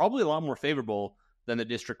question, probably a lot more favorable than the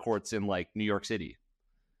district courts in like New York City.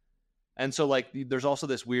 And so like, there's also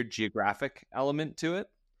this weird geographic element to it.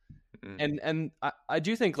 And I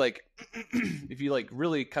do think, like, if you like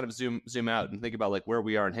really kind of zoom out and think about like where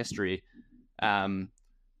we are in history,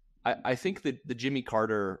 I think that the Jimmy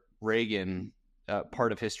Carter Reagan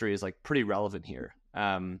part of history is like pretty relevant here.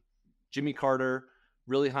 Jimmy Carter,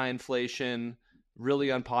 really high inflation,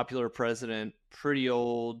 really unpopular president, pretty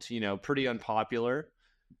old, pretty unpopular.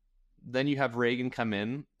 Then you have Reagan come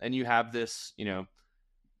in, and you have this,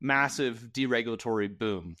 massive deregulatory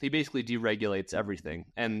boom. He basically deregulates everything.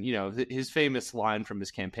 And, his famous line from his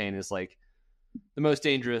campaign is like, the most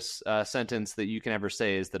dangerous sentence that you can ever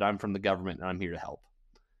say is that I'm from the government and I'm here to help.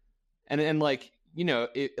 And like,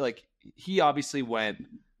 he obviously went,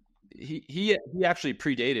 he actually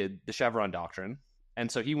predated the Chevron doctrine. And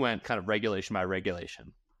so he went kind of regulation by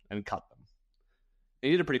regulation and cut them. And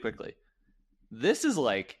he did it pretty quickly. This is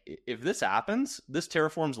like, if this happens, this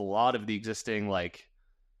terraforms a lot of the existing, like,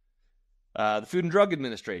 the Food and Drug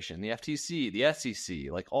Administration, the FTC, the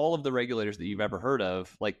SEC, like all of the regulators that you've ever heard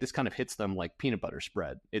of, like this kind of hits them like peanut butter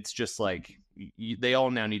spread. It's just like they all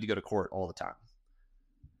now need to go to court all the time.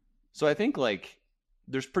 So I think like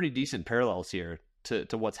there's pretty decent parallels here to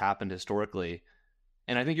what's happened historically.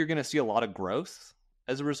 And I think you're going to see a lot of growth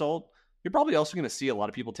as a result. You're probably also going to see a lot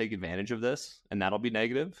of people take advantage of this, and that'll be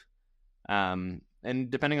negative. And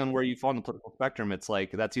depending on where you fall on the political spectrum, it's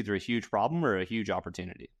like that's either a huge problem or a huge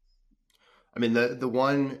opportunity. I mean, the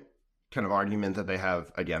one kind of argument that they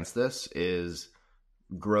have against this is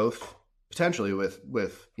growth potentially with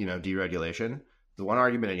deregulation. The one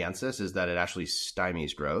argument against this is that it actually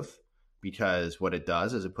stymies growth, because what it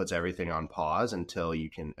does is it puts everything on pause until you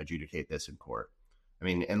can adjudicate this in court. I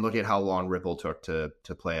mean, and look at how long Ripple took to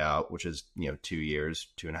play out, which is 2 years,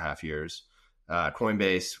 2.5 years.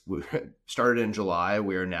 Coinbase started in July.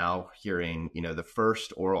 We are now hearing, the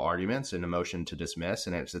first oral arguments in a motion to dismiss,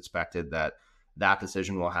 and it's expected that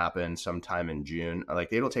decision will happen sometime in June.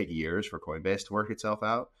 Like, it'll take years for Coinbase to work itself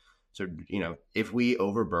out. So, if we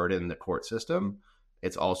overburden the court system,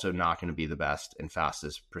 it's also not going to be the best and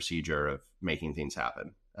fastest procedure of making things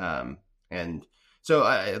happen. And so,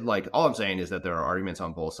 all I'm saying is that there are arguments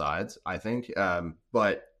on both sides, I think.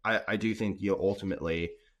 But I do think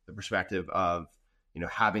ultimately, the perspective of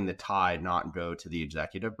having the tide not go to the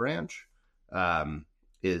executive branch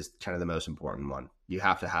is kind of the most important one. You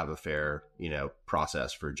have to have a fair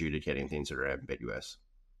process for adjudicating things that are ambiguous.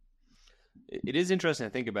 It is interesting to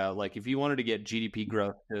think about, like, if you wanted to get GDP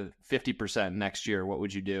growth to 50% next year, what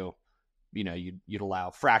would you do? You'd allow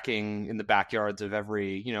fracking in the backyards of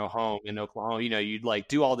every home in Oklahoma. You'd like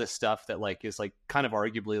do all this stuff that like is like kind of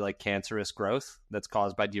arguably like cancerous growth that's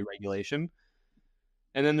caused by deregulation.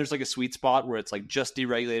 And then there's like a sweet spot where it's like just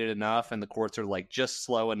deregulated enough and the courts are like just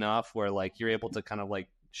slow enough where like you're able to kind of like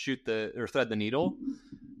thread the needle.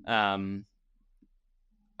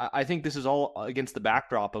 I think this is all against the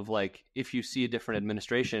backdrop of like, if you see a different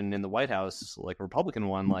administration in the White House, like a Republican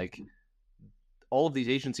one, like all of these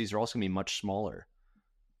agencies are also going to be much smaller.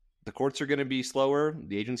 The courts are going to be slower.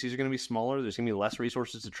 The agencies are going to be smaller. There's going to be less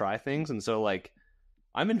resources to try things. And so like,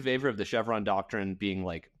 I'm in favor of the Chevron doctrine being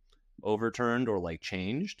like overturned or like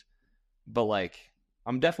changed, but like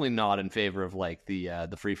I'm definitely not in favor of like the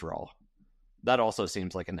free for all. That also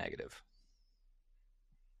seems like a negative.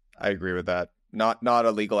 I agree with that. Not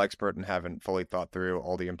a legal expert and haven't fully thought through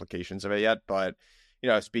all the implications of it yet, but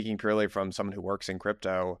speaking purely from someone who works in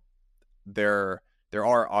crypto, there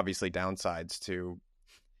are obviously downsides to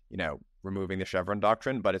removing the Chevron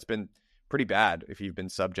doctrine, but it's been pretty bad if you've been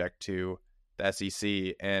subject to the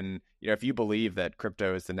SEC. And, if you believe that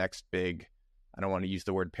crypto is the next big, I don't want to use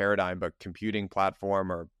the word paradigm, but computing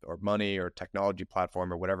platform or money or technology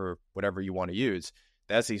platform or whatever you want to use,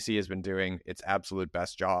 the SEC has been doing its absolute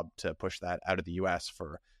best job to push that out of the US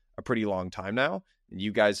for a pretty long time now. And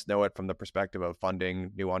you guys know it from the perspective of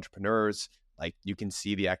funding new entrepreneurs. Like, you can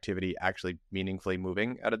see the activity actually meaningfully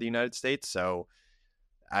moving out of the United States. So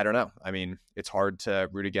I don't know. I mean, it's hard to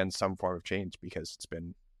root against some form of change because it's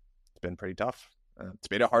been pretty tough.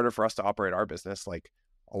 It's made it harder for us to operate our business, like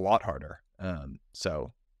a lot harder.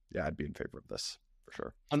 So yeah, I'd be in favor of this for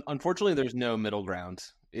sure. Unfortunately, there's no middle ground,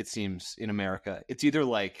 it seems, in America. It's either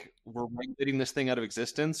like we're regulating this thing out of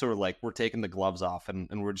existence or like we're taking the gloves off and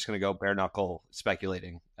we're just going to go bare knuckle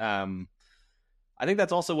speculating. I think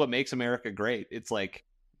that's also what makes America great. It's like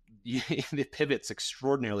it pivots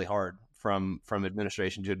extraordinarily hard from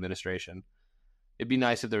administration to administration. It'd be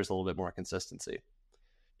nice if there was a little bit more consistency.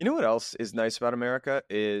 You know what else is nice about America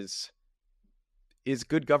is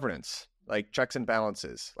good governance, like checks and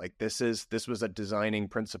balances. Like this was a designing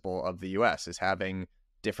principle of the US, is having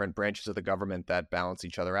different branches of the government that balance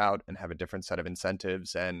each other out and have a different set of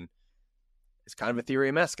incentives. And it's kind of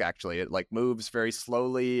Ethereum-esque, actually. It like moves very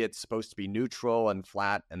slowly. It's supposed to be neutral and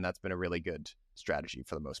flat, and that's been a really good strategy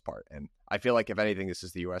for the most part. And I feel like if anything, this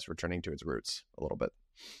is the US returning to its roots a little bit.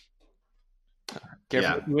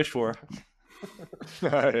 Careful what you wish for.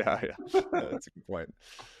 Yeah, that's a good point.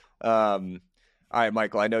 All right,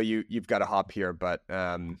 Michael, I know you've got to hop here, but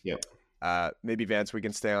maybe Vance, we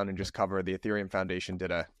can stay on and just cover the Ethereum Foundation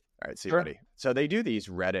did a. All right, see you, buddy. So they do these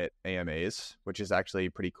Reddit AMAs, which is actually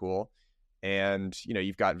pretty cool. And,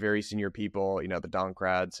 you've got very senior people, the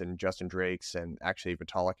Donkrads and Justin Drakes and actually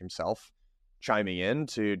Vitalik himself chiming in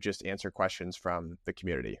to just answer questions from the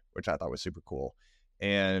community, which I thought was super cool.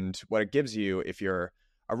 And what it gives you, if you're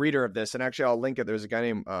a reader of this, and actually I'll link it. There's a guy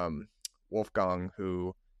named Wolfgang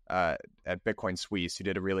who at Bitcoin Suisse who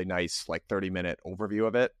did a really nice 30-minute overview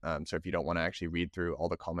of it. So if you don't want to actually read through all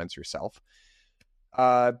the comments yourself.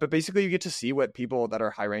 But basically you get to see what people that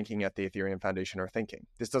are high ranking at the Ethereum Foundation are thinking.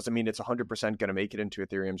 This doesn't mean it's 100% going to make it into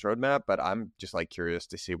Ethereum's roadmap, but I'm just curious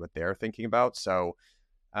to see what they're thinking about. So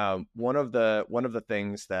one of the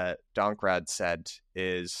things that Donkrad said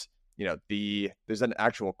is, there's an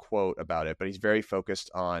actual quote about it, but he's very focused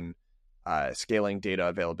on scaling data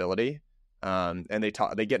availability. And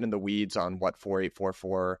they get in the weeds on what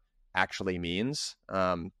 4844 actually means.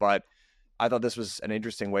 But I thought this was an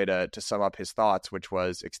interesting way to sum up his thoughts, which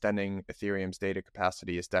was extending Ethereum's data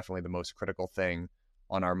capacity is definitely the most critical thing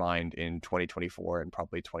on our mind in 2024 and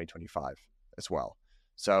probably 2025 as well.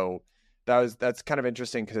 So that's kind of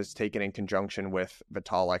interesting because it's taken in conjunction with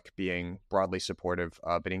Vitalik being broadly supportive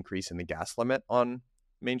of an increase in the gas limit on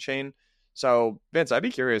main chain. So Vince, I'd be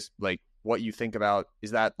curious, what you think about,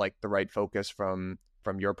 is that the right focus from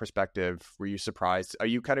your perspective? Were you surprised? Are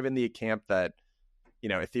you kind of in the camp that,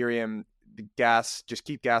 Ethereum, the gas, just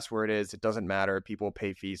keep gas where it is, it doesn't matter, people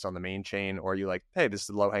pay fees on the main chain? Or are you hey, this is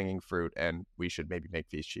the low-hanging fruit and we should maybe make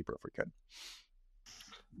fees cheaper if we could?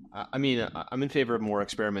 I mean, I'm in favor of more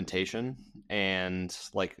experimentation, and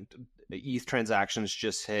ETH transactions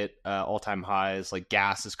just hit all-time highs.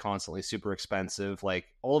 Gas is constantly super expensive.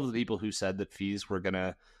 All of the people who said that fees were going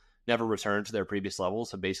to never return to their previous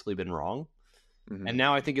levels have basically been wrong. Mm-hmm. And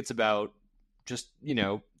now I think it's about just,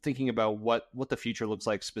 thinking about what the future looks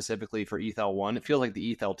like specifically for ETH L1. It feels like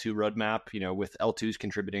the ETH L2 roadmap, with L2s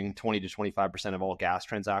contributing 20 to 25% of all gas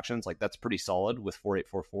transactions, that's pretty solid with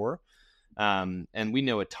 4844. And we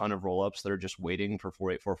know a ton of rollups that are just waiting for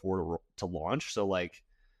 4844 to launch. So I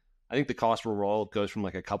think the cost per roll goes from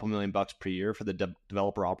a couple $1,000,000 per year for the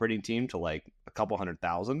developer operating team to a couple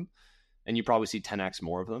 100,000, and you probably see 10x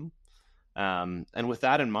more of them. And with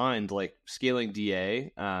that in mind, scaling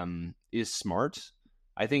DA is smart.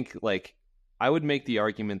 I think I would make the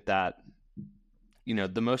argument that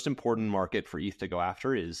the most important market for ETH to go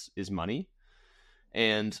after is money.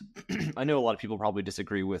 And I know a lot of people probably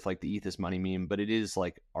disagree with the ETH is money meme, but it is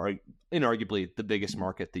inarguably the biggest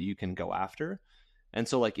market that you can go after. And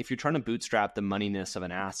so if you're trying to bootstrap the moneyness of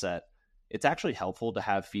an asset, it's actually helpful to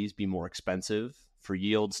have fees be more expensive, for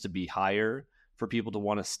yields to be higher, for people to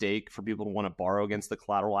want to stake, for people to want to borrow against the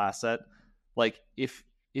collateral asset.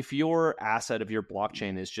 If your asset of your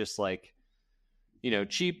blockchain is just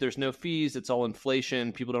cheap, there's no fees, it's all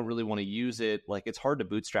inflation, people don't really want to use it, it's hard to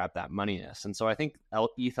bootstrap that moneyness. And so I think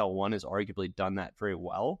ETH L1 has arguably done that very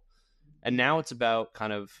well. And now it's about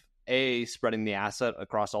kind of A, spreading the asset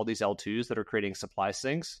across all these L2s that are creating supply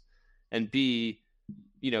sinks, and B,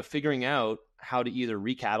 figuring out how to either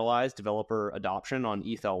recatalyze developer adoption on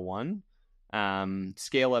ETH L1,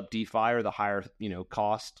 scale up DeFi or the higher,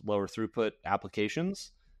 cost, lower throughput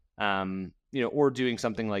applications, or doing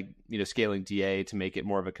something scaling DA to make it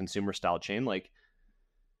more of a consumer style chain.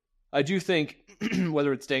 I do think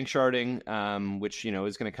whether it's dank sharding, which,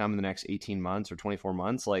 is going to come in the next 18 months or 24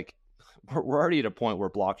 months, we're already at a point where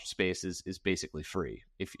block space is basically free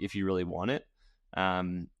if you really want it.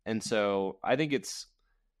 And so I think it's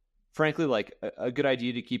frankly a good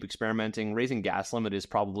idea to keep experimenting. Raising gas limit is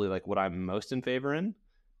probably what I'm most in favor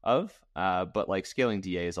of. But scaling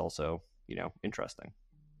DA is also, interesting.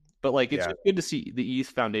 But it's good to see the ETH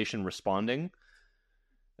Foundation responding,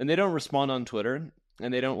 and they don't respond on Twitter,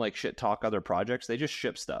 and they don't shit talk other projects. They just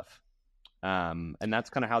ship stuff, and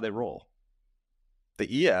that's kind of how they roll.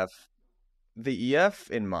 The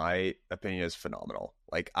EF, in my opinion, is phenomenal.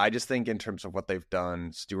 I just think in terms of what they've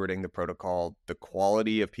done, stewarding the protocol, the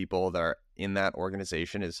quality of people that are in that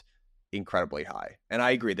organization is incredibly high. And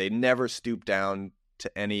I agree, they never stoop down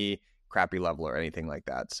to any crappy level or anything like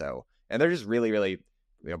that. So, and they're just really, really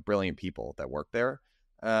brilliant people that work there.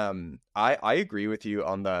 I agree with you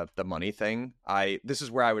on the money thing. This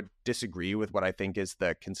is where I would disagree with what I think is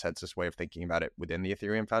the consensus way of thinking about it within the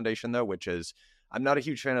Ethereum Foundation, though, which is I'm not a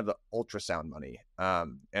huge fan of the ultrasound money.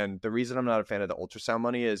 And the reason I'm not a fan of the ultrasound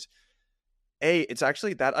money is it's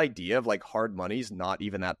actually that idea of hard money is not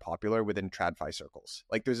even that popular within TradFi circles.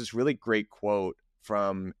 There's this really great quote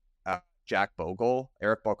from Jack Bogle.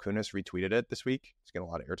 Eric Balkunas retweeted it this week. He's getting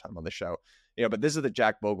a lot of airtime on the show. But this is the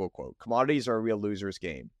Jack Bogle quote. Commodities are a real loser's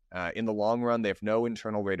game. In the long run, they have no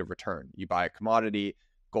internal rate of return. You buy a commodity,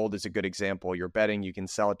 gold is a good example. You're betting you can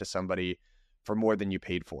sell it to somebody for more than you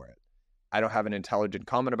paid for it. I don't have an intelligent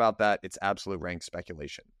comment about that. It's absolute rank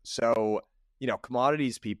speculation. So,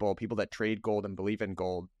 commodities people that trade gold and believe in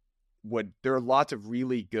gold, there are lots of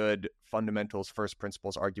really good fundamentals, first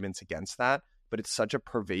principles arguments against that, but it's such a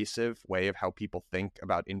pervasive way of how people think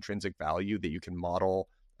about intrinsic value that you can model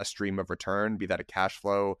a stream of return, be that a cash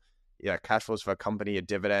flows for a company, a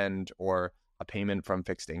dividend, or a payment from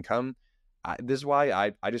fixed income. This is why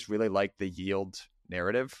I just really like the yield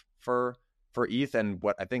narrative for ETH. And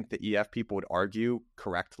what I think the EF people would argue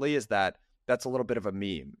correctly is that that's a little bit of a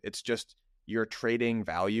meme. It's just you're trading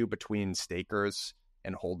value between stakers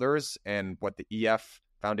and holders. And what the EF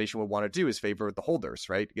Foundation would want to do is favor the holders,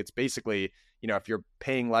 right? It's basically, if you're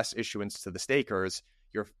paying less issuance to the stakers,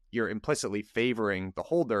 you're implicitly favoring the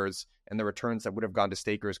holders, and the returns that would have gone to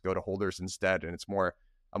stakers go to holders instead. And it's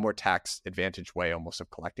a more tax advantage way almost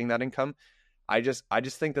of collecting that income. I just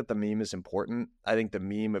think that the meme is important. I think the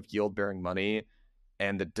meme of yield bearing money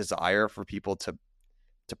and the desire for people to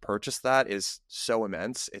purchase that is so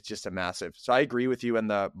immense. It's just a massive. So I agree with you, and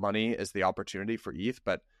the money is the opportunity for ETH.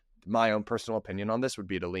 But my own personal opinion on this would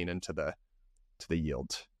be to lean into the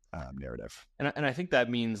yield narrative. And I think that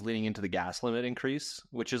means leaning into the gas limit increase,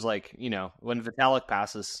 which is like, when Vitalik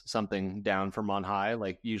passes something down from on high,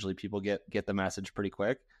 like usually people get the message pretty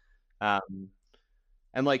quick. And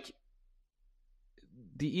like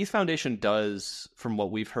the ETH Foundation does, from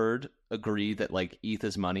what we've heard, agree that like ETH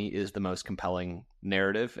is money is the most compelling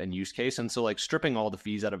narrative and use case. And so like stripping all the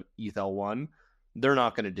fees out of ETH L1, they're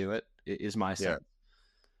not going to do it, is my sense.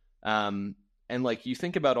 Yeah. And like you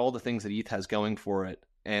think about all the things that ETH has going for it,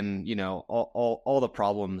 and all the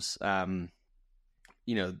problems that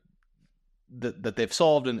they've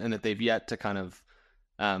solved and that they've yet to kind of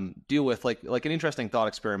deal with. Like an interesting thought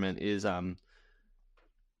experiment is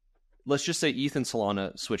let's just say ETH and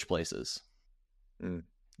Solana switch places. And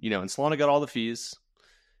Solana got all the fees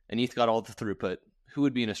and ETH got all the throughput. Who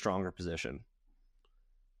would be in a stronger position?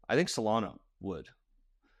 I think Solana would.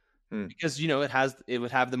 Because, it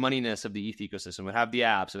would have the moneyness of the ETH ecosystem, it would have the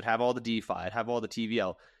apps, it would have all the DeFi, it would have all the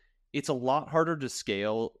TVL. It's a lot harder to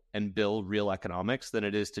scale and build real economics than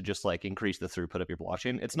it is to just like increase the throughput of your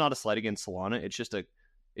blockchain. It's not a slight against Solana. It's just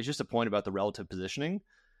a point about the relative positioning.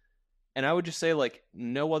 And I would just say like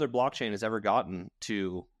no other blockchain has ever gotten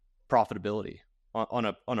to profitability on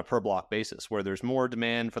a per block basis, where there's more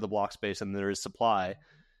demand for the block space than there is supply.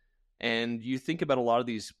 And you think about a lot of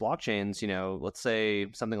these blockchains, let's say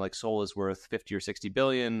something like Sol is worth 50 or 60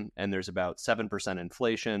 billion, and there's about 7%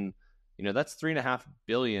 inflation. That's 3.5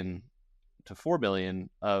 billion to 4 billion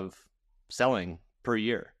of selling per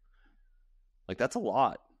year. Like that's a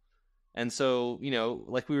lot. And so,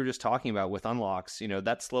 like we were just talking about with unlocks,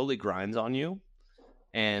 that slowly grinds on you.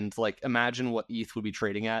 And like, imagine what ETH would be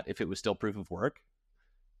trading at if it was still proof of work.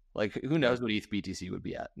 Like, who knows what ETH BTC would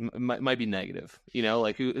be at? Might be negative,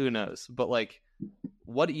 like who knows? But like,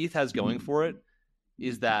 what ETH has going for it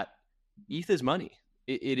is that ETH is money.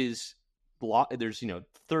 It is there's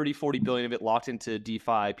 30, 40 billion of it locked into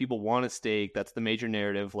DeFi. People want to stake. That's the major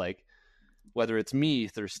narrative. Like, whether it's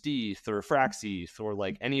Meath or Steve or Fraxeth or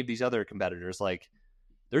like any of these other competitors, like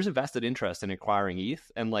there's a vested interest in acquiring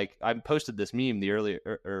ETH. And like, I posted this meme the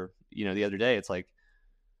other day. It's like,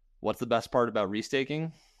 what's the best part about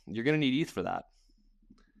restaking? You're going to need ETH for that.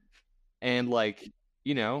 And like,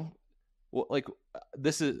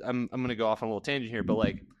 this is, I'm going to go off on a little tangent here, but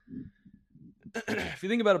like, if you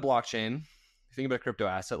think about a blockchain, if you think about a crypto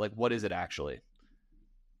asset, like what is it actually?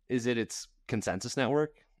 Is it its consensus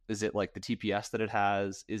network? Is it like the TPS that it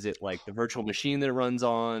has? Is it like the virtual machine that it runs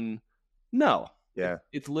on? No. Yeah.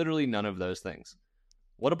 It's literally none of those things.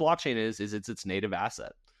 What a blockchain is it's its native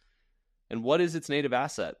asset. And what is its native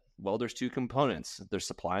asset? Well, there's two components. There's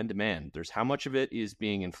supply and demand. There's how much of it is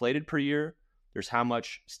being inflated per year. There's how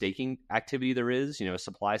much staking activity there is.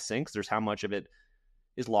 Supply sinks. There's how much of it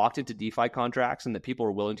is locked into DeFi contracts and that people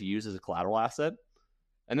are willing to use as a collateral asset.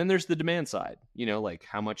 And then there's the demand side, like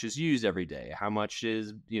how much is used every day, how much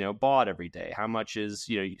is, bought every day, how much is,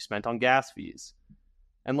 spent on gas fees.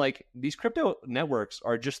 And like these crypto networks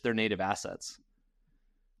are just their native assets.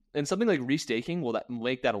 And something like restaking will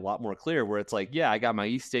make that a lot more clear, where it's like, yeah, I got my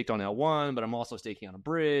ETH staked on L1, but I'm also staking on a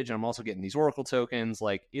bridge, and I'm also getting these Oracle tokens.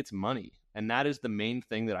 Like, it's money. And that is the main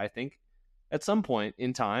thing that I think at some point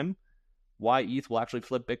in time, why ETH will actually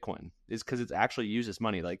flip Bitcoin, is because it's actually used as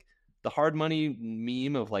money. Like the hard money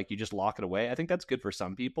meme of like, you just lock it away. I think that's good for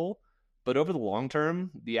some people, But over the long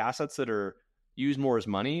term, the assets that are used more as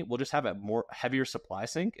money will just have a more heavier supply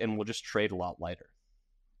sink and will just trade a lot lighter.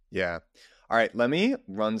 Yeah. All right, let me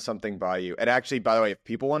run something by you. And actually, by the way, if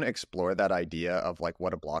people want to explore that idea of like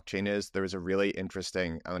what a blockchain is, there was a really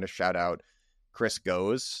interesting, I'm going to shout out Chris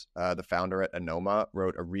Goes, the founder at Anoma,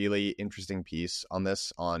 wrote a really interesting piece on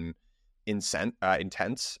this on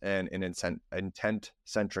intents and an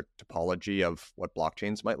intent-centric topology of what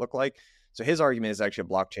blockchains might look like. So his argument is actually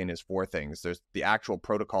a blockchain is four things. There's the actual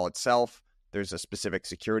protocol itself, there's a specific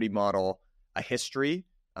security model, a history,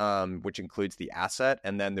 which includes the asset,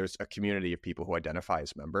 and then there's a community of people who identify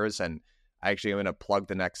as members. And I actually am going to plug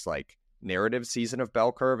the next like narrative season of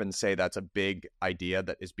Bell Curve and say that's a big idea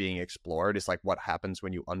that is being explored, is like what happens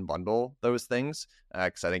when you unbundle those things,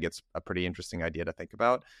 because I think it's a pretty interesting idea to think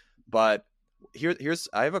about. But here's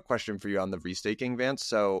I have a question for you on the restaking, Vance.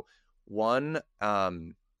 So one,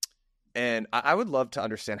 and I would love to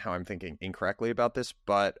understand how I'm thinking incorrectly about this,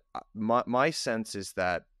 but my sense is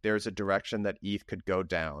that there's a direction that ETH could go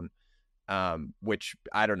down, which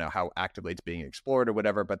I don't know how actively it's being explored or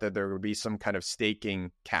whatever, but that there would be some kind of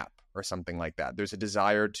staking cap or something like that. There's a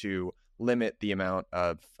desire to limit the amount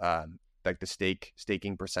of like the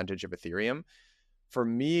staking percentage of Ethereum. For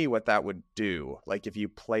me, what that would do, like if you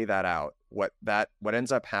play that out, what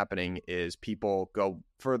ends up happening is people go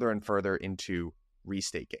further and further into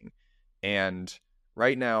restaking. And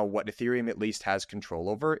right now, what Ethereum at least has control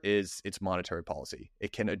over is its monetary policy.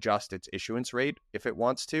 It can adjust its issuance rate if it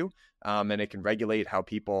wants to, and it can regulate how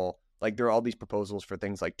people, like there are all these proposals for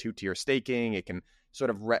things like two-tier staking. It can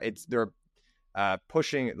sort of, they're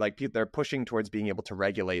pushing towards being able to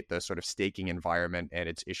regulate the sort of staking environment and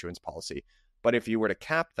its issuance policy. But if you were to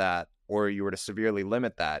cap that, or you were to severely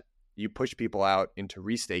limit that, you push people out into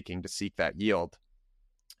restaking to seek that yield.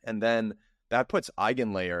 And then that puts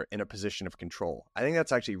EigenLayer in a position of control. I think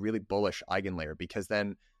that's actually really bullish EigenLayer, because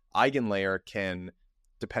then EigenLayer can,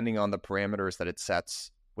 depending on the parameters that it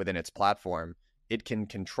sets within its platform, it can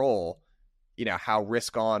control, how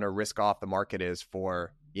risk on or risk off the market is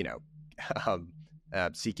for,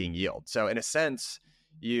 seeking yield. So in a sense,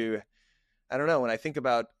 I don't know, when I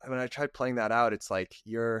tried playing that out, it's like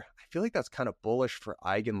I feel like that's kind of bullish for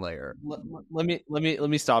EigenLayer. Let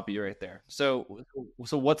me stop you right there. So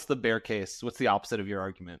what's the bear case? What's the opposite of your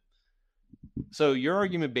argument? So your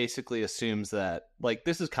argument basically assumes that like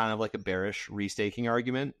this is kind of like a bearish restaking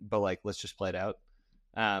argument, but like let's just play it out.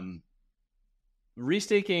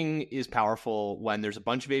 Restaking is powerful when there's a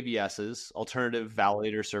bunch of AVSs, alternative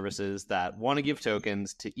validator services, that want to give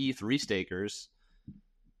tokens to ETH restakers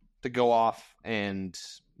to go off and,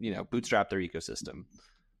 bootstrap their ecosystem.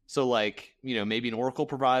 So like, maybe an Oracle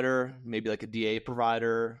provider, maybe like a DA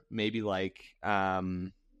provider, maybe like, a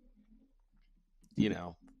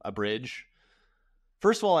bridge.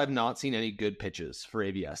 First of all, I've not seen any good pitches for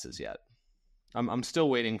AVSs yet. I'm still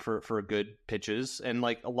waiting for good pitches. And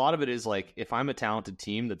like a lot of it is like, if I'm a talented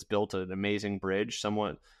team that's built an amazing bridge,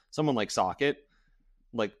 someone like Socket,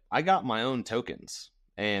 like I got my own tokens.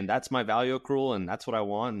 And that's my value accrual, and that's what I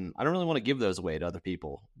want. And I don't really want to give those away to other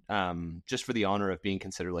people, just for the honor of being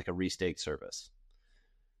considered like a restaked service.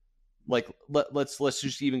 Like let's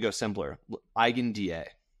just even go simpler. EigenDA.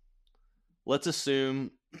 Let's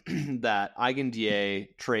assume that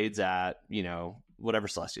EigenDA trades at whatever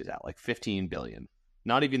Celestia is at, like 15 billion.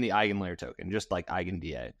 Not even the EigenLayer token, just like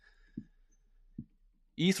EigenDA.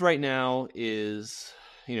 ETH right now is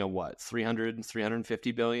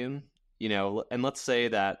 350 billion. And let's say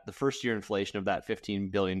that the first year inflation of that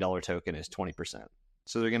 $15 billion token is 20%.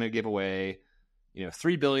 So they're going to give away,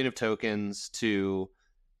 3 billion of tokens to,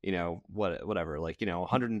 whatever, like,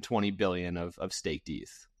 120 billion of staked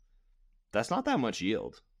ETH. That's not that much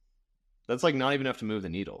yield. That's like not even enough to move the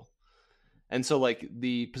needle. And so like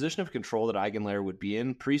the position of control that EigenLayer would be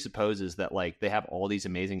in presupposes that like they have all these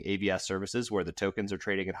amazing AVS services where the tokens are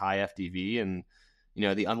trading at high FDV and,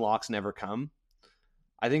 the unlocks never come.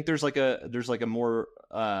 I think there's like a more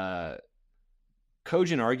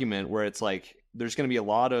cogent argument where it's like there's going to be a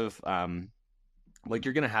lot of like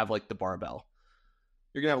you're going to have like the barbell.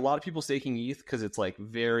 You're going to have a lot of people staking ETH because it's like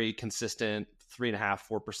very consistent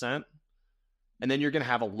 3.5-4%, and then you're going to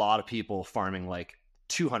have a lot of people farming like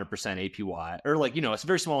 200% APY, or like it's a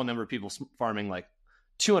very small number of people farming like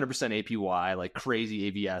 200% APY, like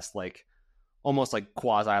crazy AVS, like almost like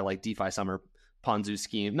quasi like DeFi summer Ponzi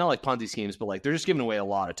scheme, not like Ponzi schemes, but like they're just giving away a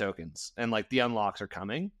lot of tokens, and like the unlocks are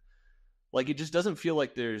coming. Like it just doesn't feel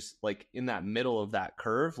like there's like in that middle of that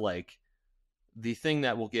curve, like the thing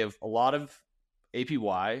that will give a lot of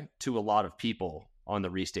APY to a lot of people on the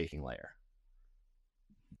restaking layer.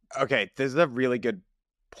 Okay, this is a really good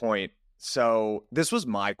point. So this was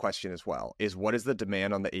my question as well, is what is the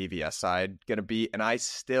demand on the AVS side going to be? And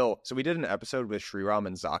so we did an episode with Sriram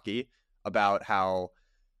and Zaki about how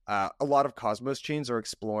a lot of Cosmos chains are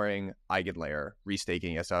exploring eigenlayer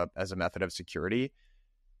restaking as a method of security.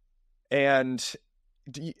 And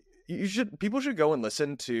people should go and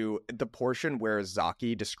listen to the portion where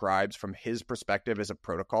Zaki describes from his perspective as a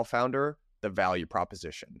protocol founder the value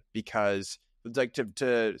proposition, because like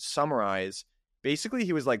to summarize, basically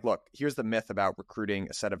he was like, look, here's the myth about recruiting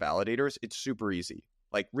a set of validators. It's super easy,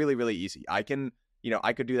 like really, really easy. I could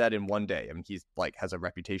do that in one day. I mean, he's like has a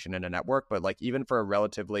reputation in a network, but like even for a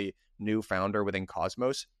relatively new founder within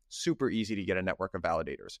Cosmos, super easy to get a network of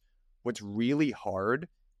validators. What's really hard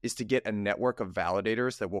is to get a network of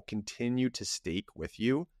validators that will continue to stake with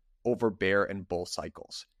you over bear and bull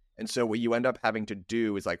cycles. And so what you end up having to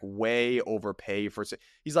do is like way overpay for.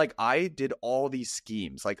 He's like, I did all these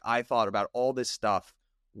schemes. Like I thought about all this stuff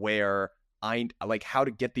where I like how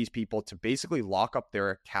to get these people to basically lock up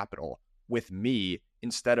their capital with me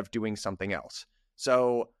instead of doing something else.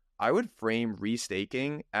 So I would frame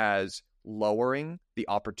restaking as lowering the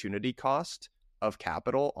opportunity cost of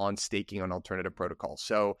capital on staking on alternative protocols.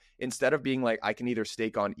 So instead of being like, I can either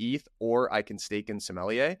stake on ETH or I can stake in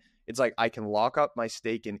Sommelier, it's like I can lock up my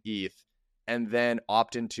stake in ETH and then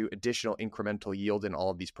opt into additional incremental yield in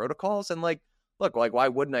all of these protocols. And like, look, like, why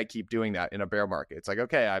wouldn't I keep doing that in a bear market? It's like,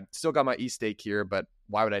 okay, I've still got my ETH stake here, but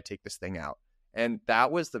why would I take this thing out? And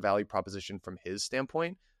that was the value proposition from his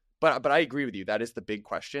standpoint. But I agree with you. That is the big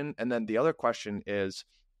question. And then the other question is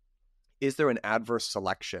there an adverse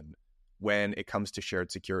selection when it comes to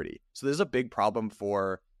shared security? So there's a big problem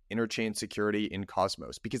for interchain security in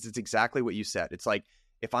Cosmos, because it's exactly what you said. It's like,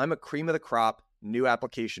 if I'm a cream of the crop, new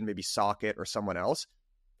application, maybe Socket or someone else,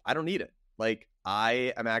 I don't need it. Like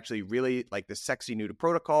I am actually really like the sexy new to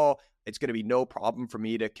protocol. It's going to be no problem for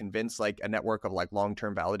me to convince like a network of like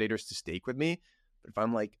long-term validators to stake with me. But if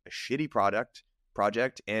I'm like a shitty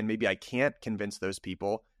project and maybe I can't convince those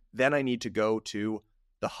people, then I need to go to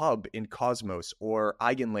the hub in Cosmos or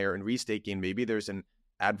Eigenlayer and restaking. Maybe there's an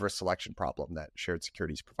adverse selection problem that shared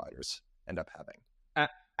securities providers end up having.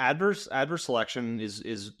 Adverse selection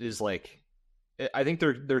is like, I think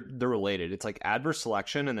they're related. It's like adverse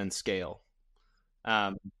selection and then scale.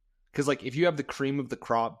 Because like if you have the cream of the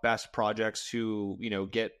crop best projects who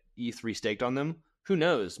get ETH restaked on them, who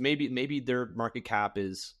knows? Maybe their market cap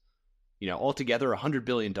is altogether $100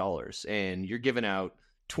 billion, and you're giving out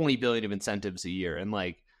 20 billion of incentives a year, and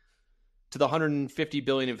like to the 150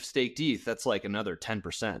 billion of staked ETH, that's like another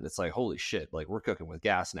 10%. It's like, holy shit, like we're cooking with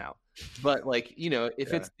gas now. But like,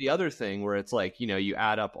 if it's the other thing where it's like, you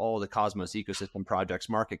add up all the Cosmos ecosystem projects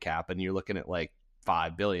market cap and you're looking at like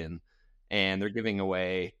 5 billion and they're giving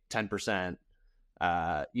away 10%,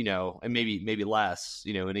 and maybe less,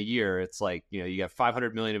 in a year, it's like, you got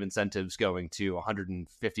 500 million of incentives going to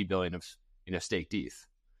 150 billion of, staked ETH.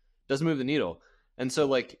 Doesn't move the needle. And so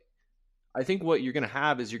like, I think what you're going to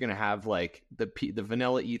have is you're going to have like the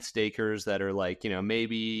vanilla ETH stakers that are like,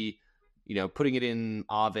 maybe, putting it in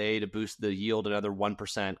Aave to boost the yield another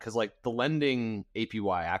 1%. Cause like the lending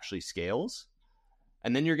APY actually scales.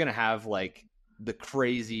 And then you're going to have like the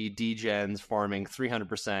crazy degens farming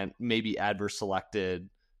 300%, maybe adverse selected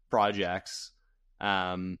projects.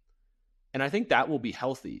 And I think that will be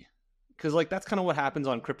healthy. Cause like, that's kind of what happens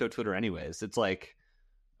on crypto Twitter anyways. It's like,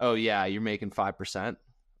 oh yeah, you're making 5%.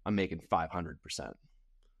 I'm making 500%. It's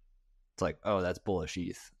like, oh, that's bullish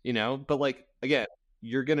ETH, But like, again,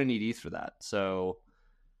 you're gonna need ETH for that. So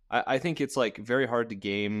I think it's like very hard to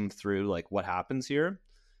game through like what happens here.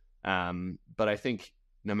 But I think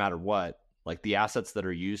no matter what, like the assets that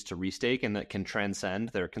are used to restake and that can transcend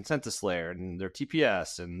their consensus layer and their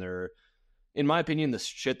TPS and their, in my opinion, the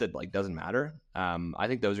shit that like doesn't matter. I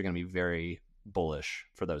think those are gonna be very bullish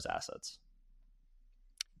for those assets.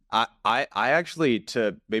 I actually,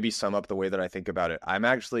 to maybe sum up the way that I think about it,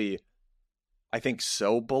 I think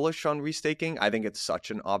so bullish on restaking. I think it's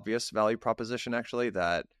such an obvious value proposition, actually,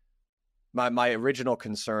 that my original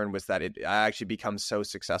concern was that it actually becomes so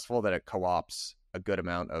successful that it co-opts a good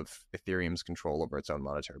amount of Ethereum's control over its own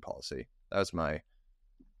monetary policy. That was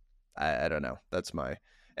I don't know. That's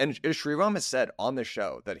and Sriram has said on the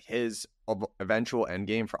show that his eventual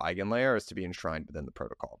endgame for Eigenlayer is to be enshrined within the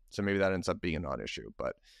protocol. So maybe that ends up being a non-issue,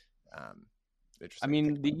 but I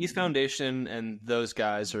mean, the ETH Foundation and those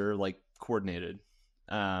guys are like coordinated.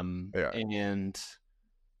 And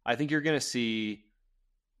I think you're going to see,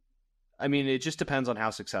 I mean, it just depends on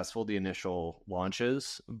how successful the initial launch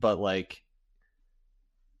is, but like,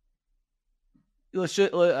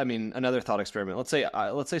 another thought experiment. Let's say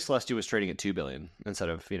Celestia was trading at 2 billion instead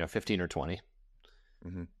of 15 or 20.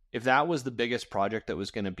 Mm-hmm. if that was the biggest project that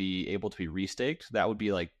was going to be able to be restaked, that would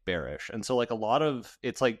be like bearish. And so like a lot of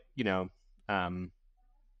it's like,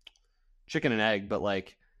 chicken and egg, but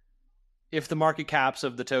like if the market caps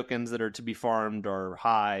of the tokens that are to be farmed are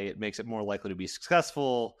high, it makes it more likely to be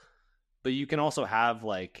successful. But you can also have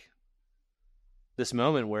like this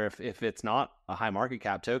moment where if it's not a high market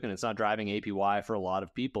cap token, it's not driving APY for a lot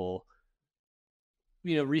of people,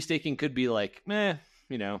 restaking could be like,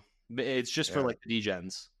 it's just for like the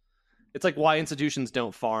degens. It's like why institutions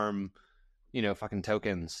don't farm, fucking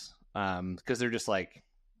tokens. Because they're just like,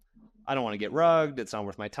 I don't want to get rugged. It's not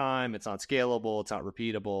worth my time. It's not scalable. It's not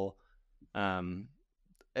repeatable. I'm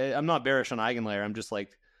not bearish on Eigenlayer. I'm just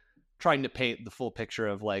like trying to paint the full picture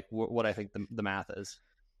of like what I think the math is.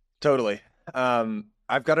 Totally.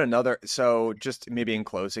 I've got another. So just maybe in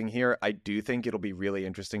closing here, I do think it'll be really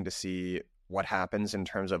interesting to see what happens in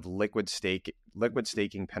terms of liquid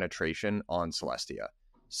staking penetration on Celestia.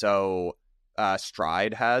 So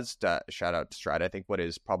Stride has, shout out to Stride, I think what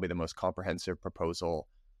is probably the most comprehensive proposal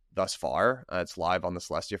thus far. It's live on the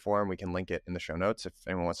Celestia forum. We can link it in the show notes if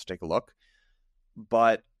anyone wants to take a look.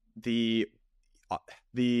 But the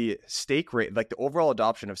stake rate, like the overall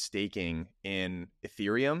adoption of staking in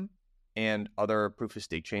Ethereum and other proof of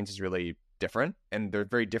stake chains is really different. And there are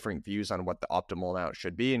very different views on what the optimal amount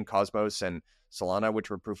should be. In Cosmos and Solana, which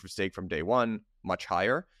were proof of stake from day one, much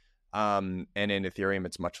higher. And in Ethereum,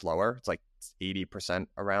 it's much lower. It's like 80%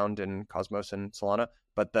 around in Cosmos and Solana.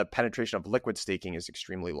 But the penetration of liquid staking is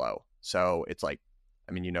extremely low. So it's like,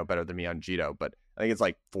 I mean, better than me on Jito, but I think it's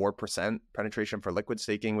like 4% penetration for liquid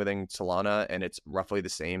staking within Solana, and it's roughly the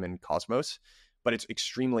same in Cosmos, but it's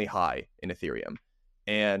extremely high in Ethereum.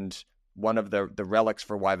 And one of the relics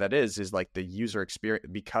for why that is like the user experience,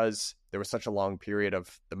 because there was such a long period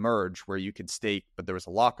of the merge where you could stake, but there was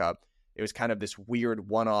a lockup. It was kind of this weird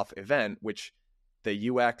one-off event, which the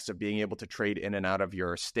UX of being able to trade in and out of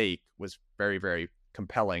your stake was very, very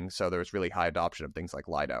compelling. So there was really high adoption of things like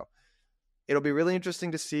Lido. It'll be really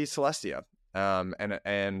interesting to see Celestia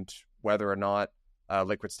and whether or not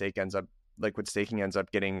liquid staking ends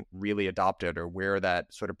up getting really adopted, or where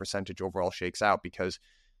that sort of percentage overall shakes out, because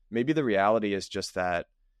maybe the reality is just that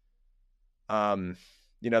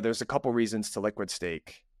there's a couple reasons to liquid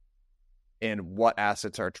stake and what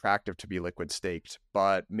assets are attractive to be liquid staked,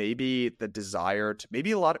 but maybe the desire to,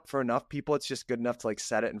 maybe for enough people, it's just good enough to like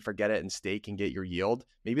set it and forget it and stake and get your yield.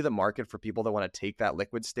 Maybe the market for people that want to take that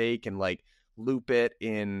liquid stake and like loop it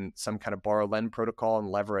in some kind of borrow lend protocol and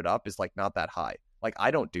lever it up is like not that high. Like I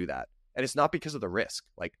don't do that. And it's not because of the risk.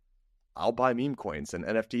 Like I'll buy meme coins and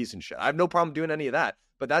NFTs and shit. I have no problem doing any of that,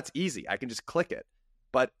 but that's easy. I can just click it.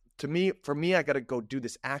 But for me, I got to go do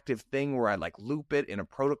this active thing where I like loop it in a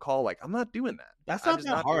protocol. Like I'm not doing that. That's not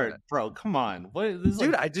that hard, bro. Come on.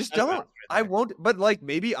 Dude, I just don't. I won't. But like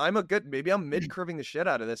maybe I'm mid curving the shit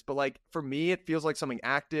out of this. But like for me, it feels like something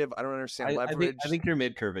active. I don't understand leverage. I think you're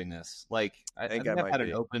mid curving this. Like I think I've had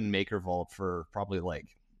an open maker vault for probably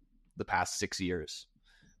like the past 6 years.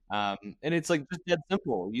 And it's like just dead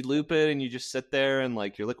simple. You loop it and you just sit there, and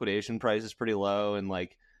like your liquidation price is pretty low, and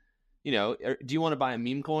like, do you want to buy a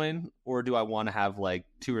meme coin, or do I want to have like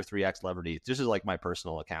 2 or 3x levered ETH? This is like my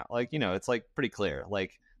personal account. Like, it's like pretty clear.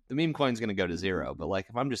 Like the meme coin's going to go to zero, but like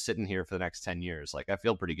if I'm just sitting here for the next 10 years, like I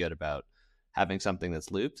feel pretty good about having something that's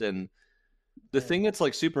looped. And the thing that's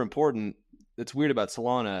like super important, that's weird about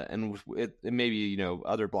Solana and it maybe,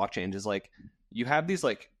 other blockchains, is like you have these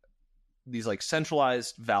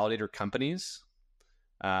centralized validator companies.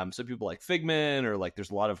 So people like Figment, or like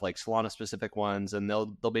there's a lot of like Solana specific ones, and they'll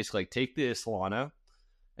basically like take the Solana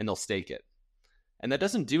and they'll stake it. And that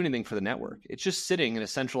doesn't do anything for the network. It's just sitting in a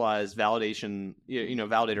centralized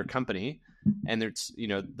validator company. And it's,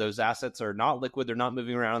 those assets are not liquid. They're not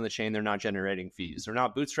moving around on the chain. They're not generating fees. They're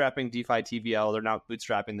not bootstrapping DeFi TVL. They're not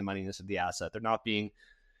bootstrapping the moneyness of the asset. They're not being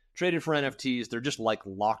traded for NFTs. They're just like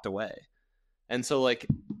locked away. And so like,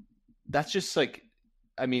 that's just like,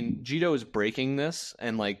 I mean, Jito is breaking this,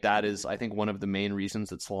 and like that is, I think, one of the main reasons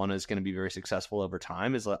that Solana is going to be very successful over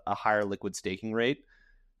time is a higher liquid staking rate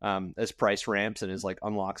as price ramps and as like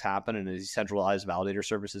unlocks happen, and as centralized validator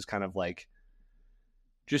services kind of like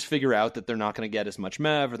just figure out that they're not going to get as much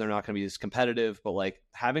MEV, or they're not going to be as competitive. But like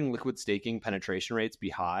having liquid staking penetration rates be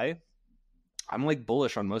high, I'm like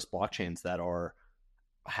bullish on most blockchains that are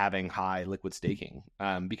having high liquid staking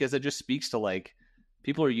because it just speaks to like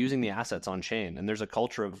people are using the assets on chain, and there's a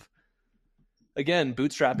culture of, again,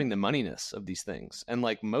 bootstrapping the moneyness of these things. And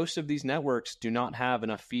like most of these networks do not have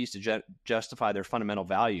enough fees to justify their fundamental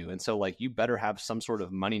value. And so like you better have some sort of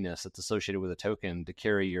moneyness that's associated with a token to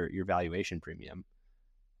carry your valuation premium.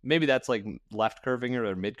 Maybe that's like left curving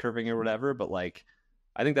or mid curving or whatever, but like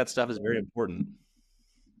I think that stuff is very important.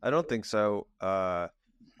 I don't think so.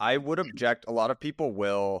 I would object. A lot of people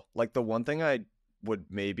will. Like, the one thing I would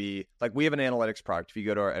maybe, like, we have an analytics product. If you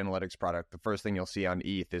go to our analytics product, the first thing you'll see on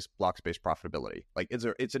ETH is block-based profitability. Like,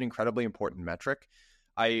 it's an incredibly important metric.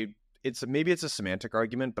 Maybe it's a semantic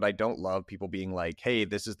argument, but I don't love people being like, hey,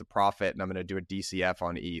 this is the profit and I'm going to do a DCF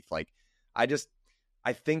on ETH. Like,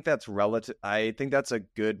 I think that's relative. I think that's a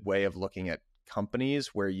good way of looking at companies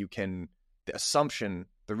where you can,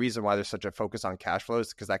 the reason why there's such a focus on cash flows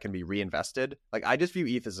is because that can be reinvested. Like, I just view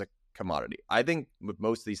ETH as a commodity. I think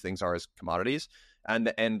most of these things are as commodities.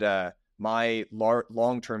 And my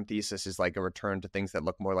long-term thesis is like a return to things that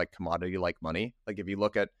look more like commodity, like money. Like, if you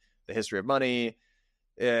look at the history of money,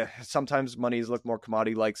 sometimes monies look more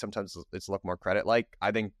commodity-like, sometimes it's look more credit-like.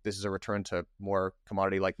 I think this is a return to more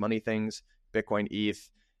commodity-like money things, Bitcoin, ETH.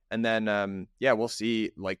 And then, we'll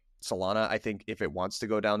see, like, Solana, I think if it wants to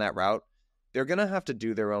go down that route, they're going to have to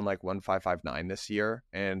do their own, like, 1559 this year,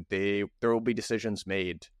 and there will be decisions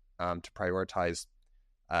made to prioritize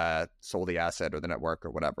sell the asset or the network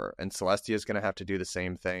or whatever. And Celestia is going to have to do the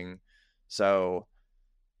same thing. So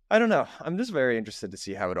I don't know. I'm just very interested to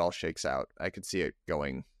see how it all shakes out. I could see it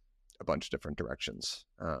going a bunch of different directions.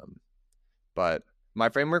 But my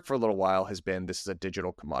framework for a little while has been this is a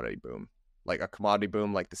digital commodity boom. Like a commodity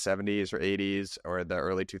boom like the 70s or 80s or the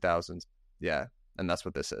early 2000s. Yeah, and that's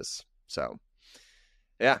what this is. So,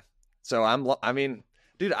 yeah. So I mean,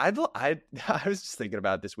 dude, I was just thinking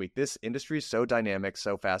about it this week. This industry is so dynamic,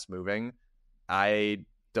 so fast moving. I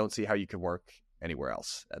don't see how you could work anywhere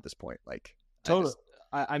else at this point. Like, totally.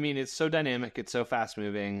 I mean, it's so dynamic. It's so fast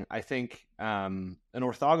moving. I think an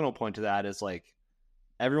orthogonal point to that is like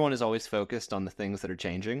everyone is always focused on the things that are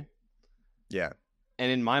changing. Yeah.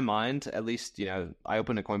 And in my mind, at least, I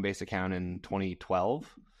opened a Coinbase account in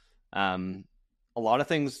 2012. A lot of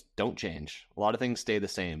things don't change. A lot of things stay the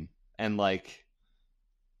same. And like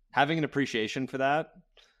having an appreciation for that,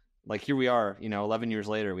 like here we are, 11 years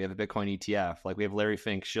later, we have a Bitcoin ETF. Like we have Larry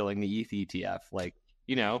Fink shilling the ETH ETF. Like,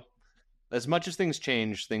 as much as things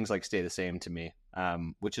change, things like stay the same to me,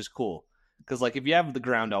 which is cool. Because like if you have the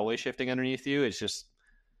ground always shifting underneath you, it's just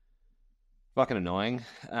fucking annoying.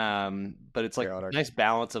 But it's like a nice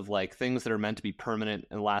balance of like things that are meant to be permanent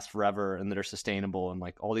and last forever and that are sustainable and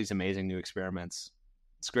like all these amazing new experiments.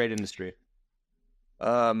 It's a great industry.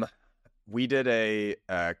 We did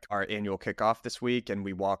our annual kickoff this week, and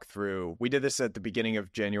we did this at the beginning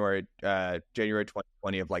of January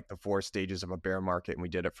 2020 of like the 4 stages of a bear market, and we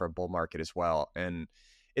did it for a bull market as well. And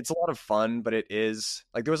it's a lot of fun, but it is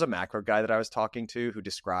like, there was a macro guy that I was talking to who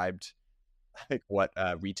described like what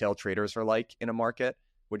retail traders are like in a market,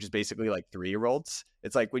 which is basically like 3-year-olds.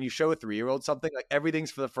 It's like when you show a 3-year-old something, like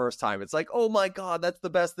everything's for the first time. It's like, oh my God, that's the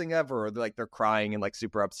best thing ever. Or they're crying and like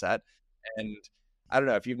super upset. And I don't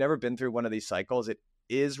know, if you've never been through one of these cycles, it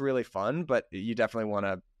is really fun, but you definitely want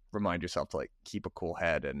to remind yourself to like keep a cool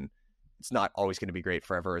head, and it's not always going to be great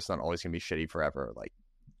forever. It's not always going to be shitty forever. Like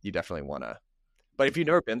you definitely want to, but if you've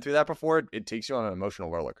never been through that before, it takes you on an emotional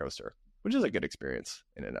roller coaster, which is a good experience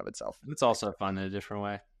in and of itself. It's also fun in a different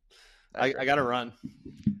way. I got to run.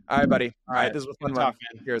 All right, buddy. All right. This was fun. Talk,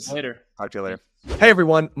 man. Cheers. Later. Talk to you later. Hey,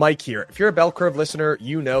 everyone. Mike here. If you're a Bell Curve listener,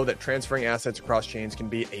 you know that transferring assets across chains can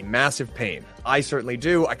be a massive pain. I certainly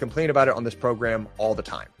do. I complain about it on this program all the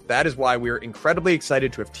time. That is why we're incredibly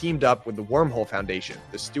excited to have teamed up with the Wormhole Foundation,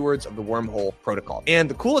 the stewards of the Wormhole Protocol. And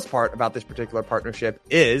the coolest part about this particular partnership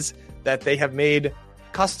is that they have made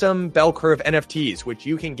custom Bell Curve NFTs, which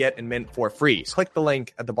you can get and mint for free. Click the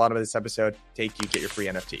link at the bottom of this episode. Get your free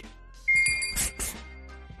NFT.